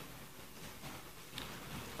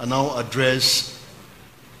 I now address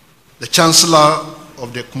the Chancellor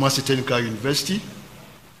of the Kumasi Technical University,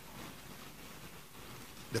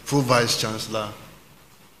 the Pro-Vice Chancellor,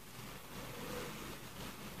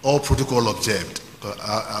 all protocol observed.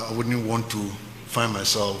 I wouldn't want to find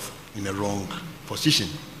myself in a wrong position.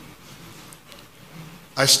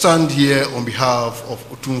 I stand here on behalf of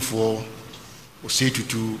Otumfuo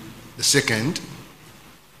Osei-Tutu II,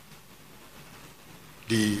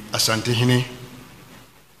 the Asantehene,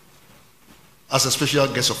 as a special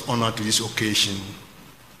guest of honor to this occasion,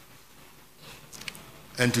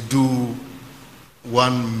 and to do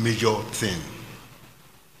one major thing.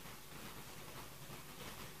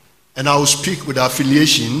 And I will speak with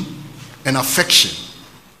affiliation and affection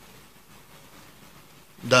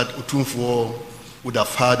that Otumfuo would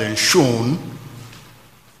have had and shown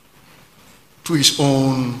to his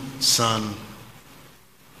own son,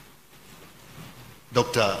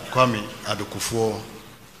 Dr. Kwame Addo-Kufuor,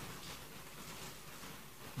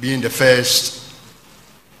 being the first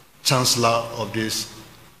Chancellor of this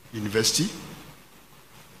university,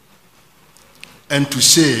 and to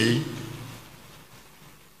say,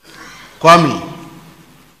 Kwame,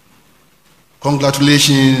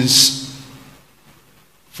 congratulations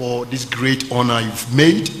for this great honor you've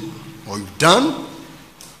made or you've done,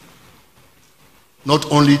 not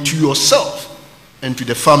only to yourself and to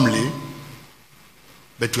the family,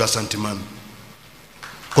 but to Asanteman.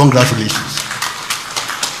 Congratulations.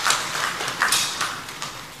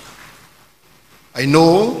 I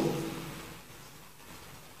know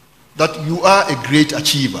that you are a great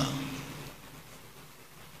achiever,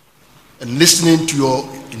 and listening to your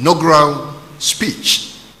inaugural speech,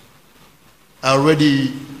 I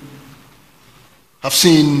already have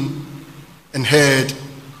seen and heard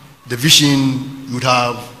the vision you would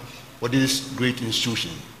have for this great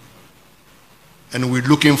institution. And we're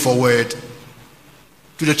looking forward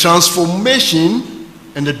to the transformation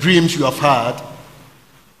and the dreams you have had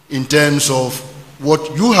in terms of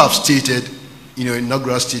what you have stated in your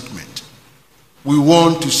inaugural statement. We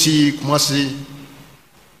want to see Kumasi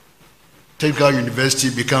Technical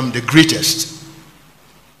University become the greatest.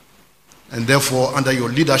 And therefore, under your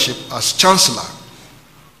leadership as Chancellor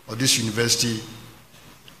of this university,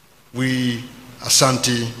 we,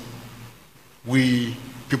 Asante, we,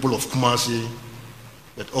 people of Kumasi,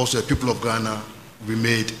 but also the people of Ghana, will be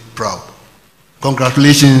made proud.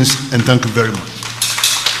 Congratulations, and thank you very much.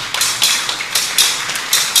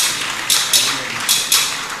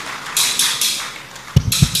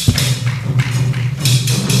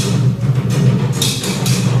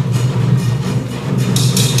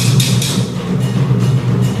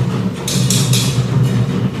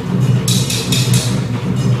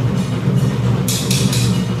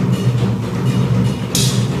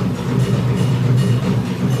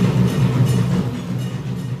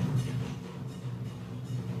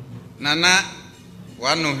 Nana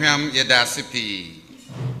Wanuham Yedasipi.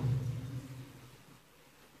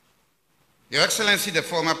 Your Excellency, the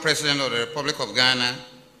former President of the Republic of Ghana,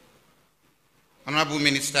 Honorable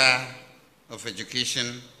Minister of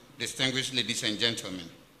Education, distinguished ladies and gentlemen,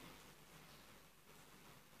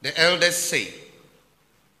 the elders say,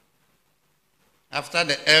 after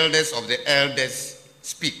the elders of the elders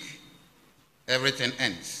speak, everything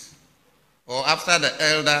ends. Or after the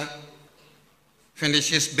elder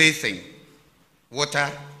finishes bathing,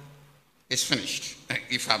 water is finished,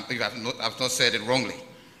 if I've not said it wrongly.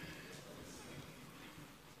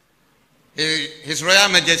 His Royal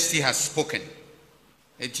Majesty has spoken.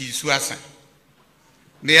 It is Suasan.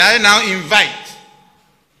 May I now invite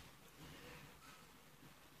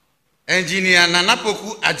Engineer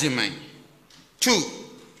Nanapoku Agyemang to,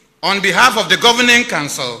 on behalf of the Governing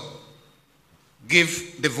Council,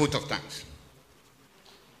 give the vote of thanks.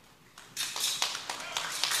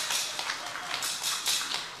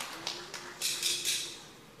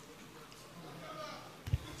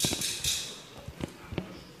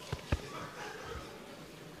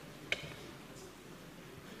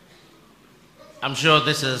 I'm sure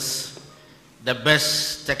this is the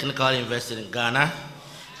best technical university in Ghana,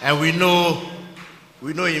 and we know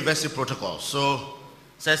university protocol. So,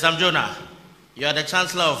 Sir Sam Jonah, you are the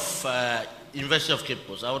Chancellor of University of Cape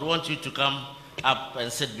Coast. I would want you to come up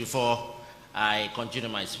and sit before I continue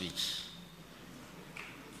my speech.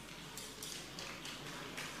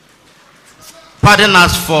 Pardon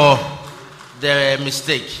us for the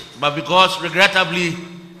mistake, but because regrettably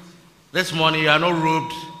this morning you are not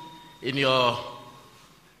robed in your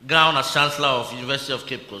gown as Chancellor of University of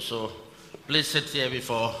Cape Coast. So please sit here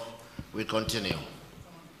before we continue.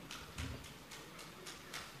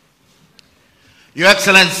 Your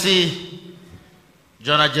Excellency,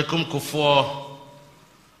 John Addo-Kufuor,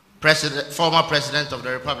 former President of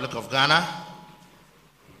the Republic of Ghana,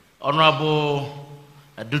 Honorable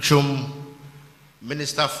Aduchum,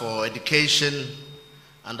 Minister for Education,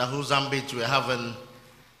 under whose ambit we're having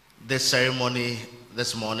this ceremony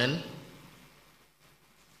this morning.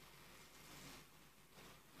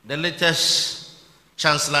 The latest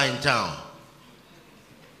Chancellor in town,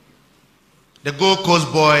 the Gold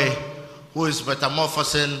Coast boy who is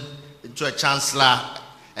metamorphosing into a Chancellor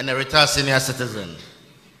and a retired senior citizen,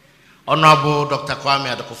 Honorable Dr.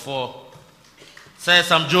 Kwame Addo-Kufuor, Sir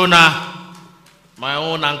Sam Jonah, my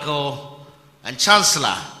own uncle and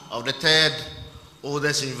Chancellor of the third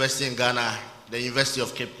oldest university in Ghana, the University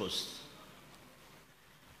of Cape Coast.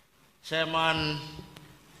 Chairman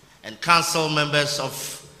and council members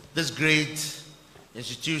of this great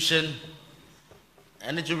institution,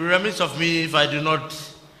 and it will be remiss of me if I do not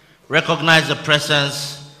recognize the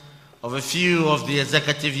presence of a few of the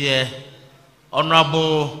executive here.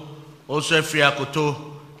 Honorable Osefri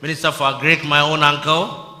Akoto, Minister for Agric, my own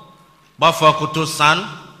uncle, Bafo Akoto's son,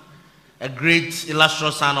 a great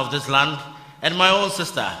illustrious son of this land, and my own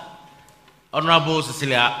sister, Honorable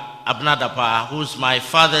Cecilia Abnadapa, who's my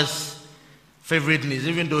father's favorite niece.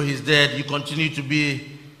 Even though he's dead, you continue to be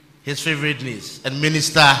his favorite niece and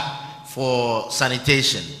Minister for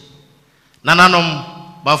Sanitation. Nananom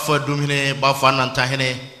Bafo Dumhine, Bafo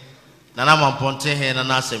Nantahine, Nanam Pontehe,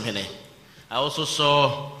 Nanasemhine. I also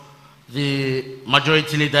saw the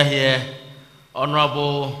majority leader here,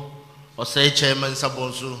 Honorable Osei Chairman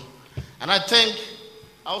Sabonsu. And I think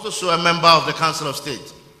I also saw a member of the Council of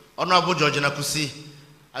State, Honorable Georgina Kusi.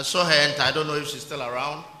 I saw her enter. I don't know if she's still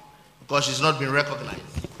around because she's not been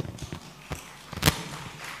recognized.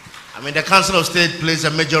 I mean, the Council of State plays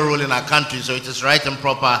a major role in our country, so it is right and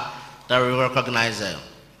proper that we recognize her.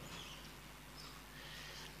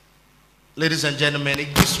 Ladies and gentlemen,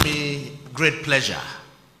 it gives me great pleasure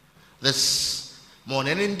this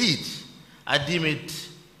morning. And indeed, I deem it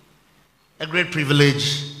a great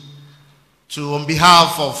privilege to, on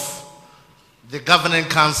behalf of the governing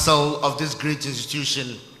council of this great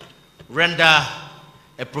institution, render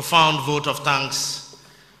a profound vote of thanks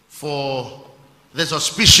for this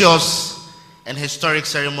auspicious and historic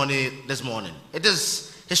ceremony this morning. It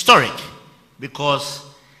is historic because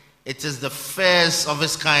it is the first of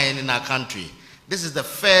its kind in our country. This is the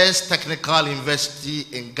first technical university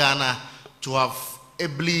in Ghana to have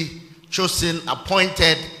ably chosen,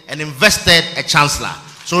 appointed, and invested a chancellor.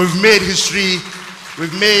 So we've made history.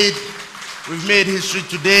 We've made history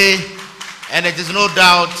today, and it is no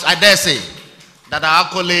doubt, I dare say, that our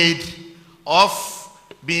accolade of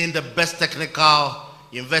being the best technical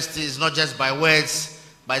university is not just by words,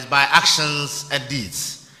 but it's by actions and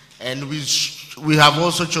deeds. And we have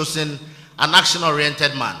also chosen an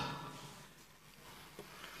action-oriented man.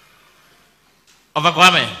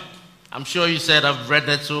 Kwame, I'm sure you said I've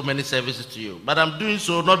rendered so many services to you, but I'm doing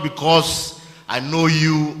so not because I know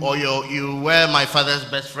you or you were my father's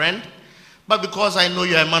best friend, but because I know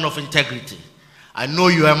you're a man of integrity. I know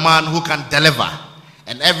you're a man who can deliver,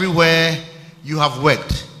 and everywhere you have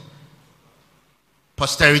worked,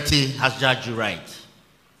 posterity has judged you right.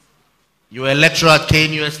 You were a lecturer at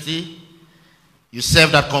KNUST. You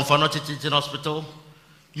served at Konfanoti Teaching Hospital.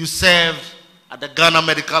 You served at the Ghana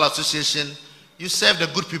Medical Association. You served the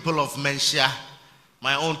good people of Menchia,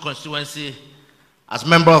 my own constituency. As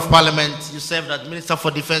Member of Parliament, you served as Minister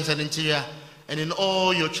for Defense and Interior, and in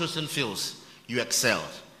all your chosen fields, you excelled.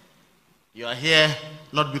 You are here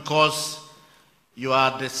not because you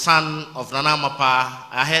are the son of Nana Mapa.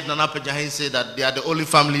 I heard Nana Pejahin say that they are the only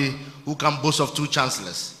family who can boast of two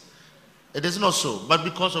chancellors. It is not so, but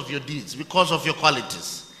because of your deeds, because of your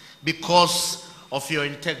qualities, because of your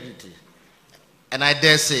integrity. And I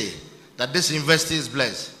dare say that this university is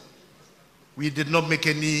blessed. We did not make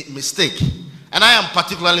any mistake. And I am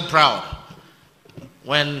particularly proud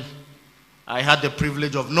when I had the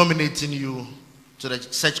privilege of nominating you to the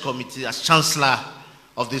search committee as Chancellor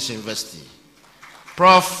of this university.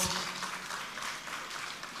 Prof.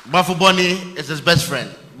 Bafuboni is his best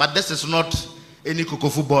friend, but this is not any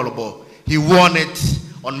kukofu ball. He won it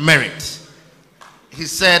on merit. He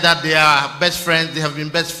said that they are best friends, they have been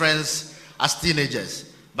best friends as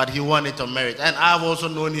teenagers, but he won it on merit. And I've also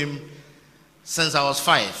known him since I was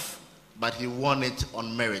 5, but he won it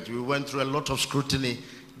on merit. We went through a lot of scrutiny.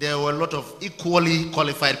 There were a lot of equally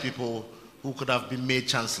qualified people who could have been made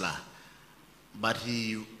chancellor, but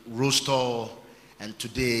he rose tall, and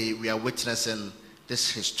today we are witnessing this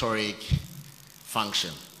historic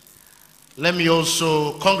function. Let me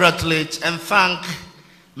also congratulate and thank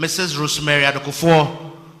Mrs. Rosemary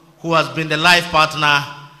Addo-Kufuor, who has been the life partner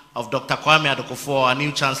of Dr. Kwame Addo-Kufuor, our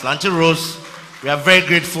new Chancellor. Auntie Rose, we are very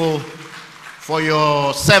grateful for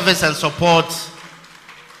your service and support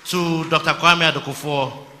to Dr. Kwame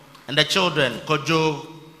Addo-Kufuor and the children, Kojo,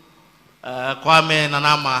 Kwame,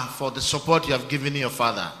 Nanama, for the support you have given your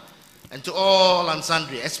father. And to all and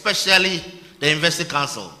sundry, especially the University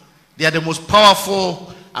Council. They are the most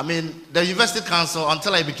powerful. I mean, the University Council,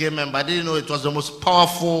 until I became a member, I didn't know it was the most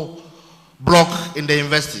powerful block in the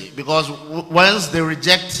university, because once they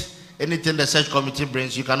reject anything the search committee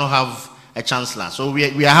brings, you cannot have a chancellor. So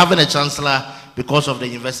we are having a chancellor because of the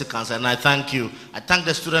University Council, and I thank you. I thank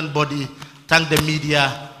the student body, thank the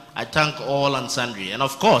media, I thank all and sundry. And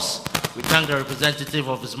of course, we thank the representative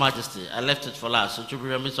of His Majesty. I left it for last, so it should be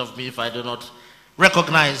remiss of me if I do not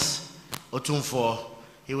recognize Otumfuor.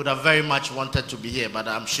 He would have very much wanted to be here, but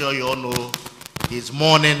I'm sure you all know he's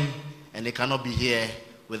mourning and he cannot be here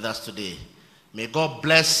with us today. May God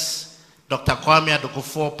bless Dr. Kwame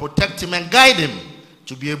Addo-Kufuor, protect him and guide him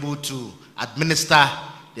to be able to administer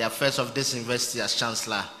the affairs of this university as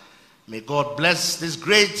Chancellor. May God bless this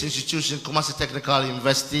great institution, Kumasi Technical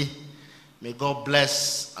University. May God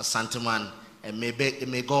bless Asanteman, and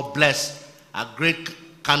may God bless our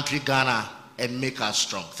great country, Ghana, and make us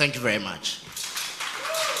strong. Thank you very much.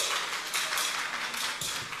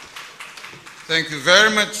 Thank you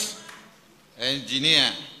very much,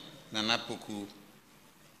 Engineer Nanapuku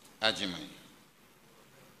Ajimai.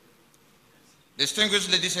 Distinguished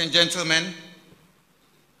ladies and gentlemen,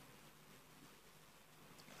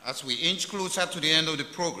 as we inch closer to the end of the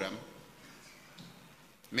program,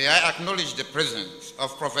 may I acknowledge the presence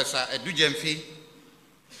of Professor Edu Jemfi,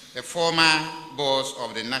 the former boss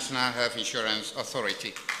of the National Health Insurance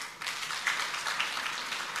Authority.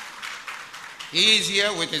 He is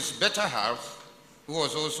here with his better half, who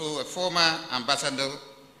was also a former ambassador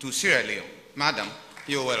to Sierra Leone. Madam,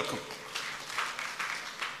 you're welcome.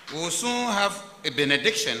 We will soon have a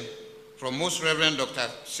benediction from Most Reverend Dr.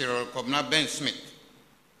 Cyril Kobna Ben Smith.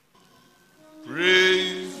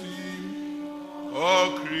 Praise Him,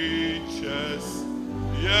 all creatures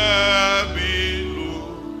here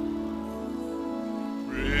below.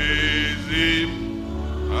 Praise Him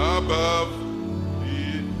above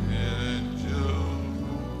the angels.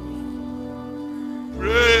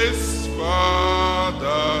 Praise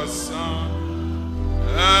Father, Son,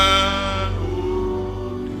 and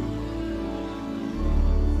Holy Ghost.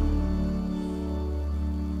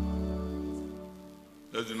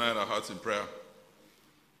 Let's unite our hearts in prayer.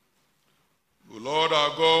 O Lord our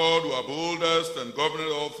God, who upholdest and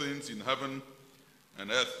governeth all things in heaven and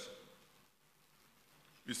earth,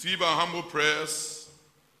 receive our humble prayers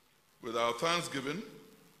with our thanksgiving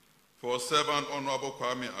for our servant, Honorable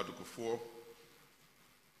Kwame Addo-Kufuor,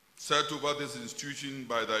 set over this institution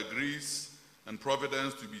by thy grace and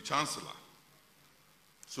providence to be Chancellor.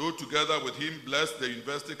 So together with him, bless the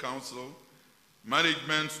University Council,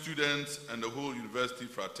 management, students, and the whole university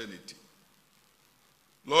fraternity.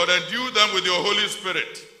 Lord, endue them with your Holy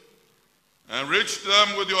Spirit, enrich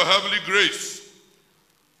them with your heavenly grace,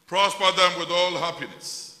 prosper them with all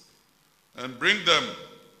happiness, and bring them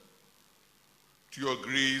to your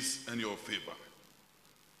grace and your favor.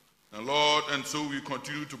 And Lord, and so we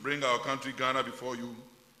continue to bring our country, Ghana, before you,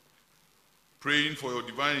 praying for your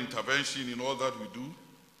divine intervention in all that we do,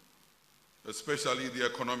 especially the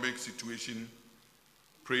economic situation,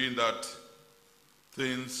 praying that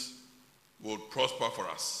things will prosper for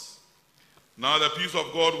us. Now the peace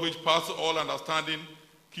of God, which passes all understanding,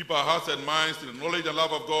 keep our hearts and minds in the knowledge and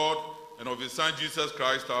love of God and of His Son, Jesus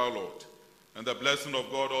Christ our Lord. And the blessing of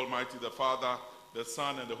God Almighty, the Father, the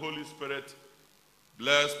Son, and the Holy Spirit,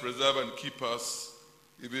 bless, preserve, and keep us,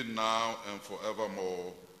 even now and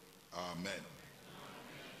forevermore. Amen.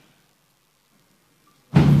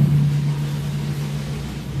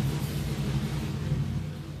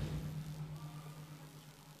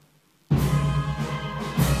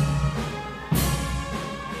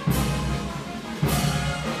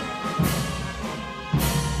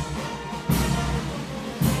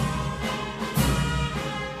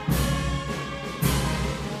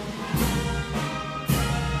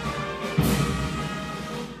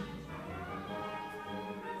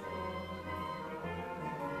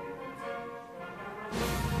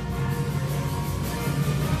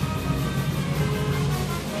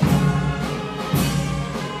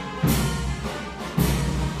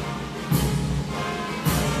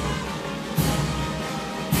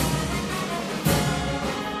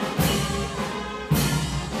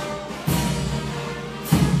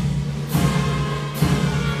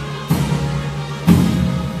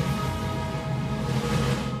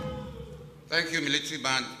 Thank you, military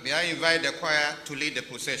band. May I invite the choir to lead the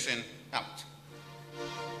procession out.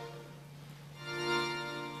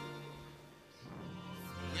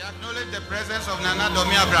 We acknowledge the presence of Nana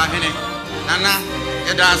Domi Abrahene. Nana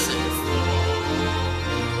Edase.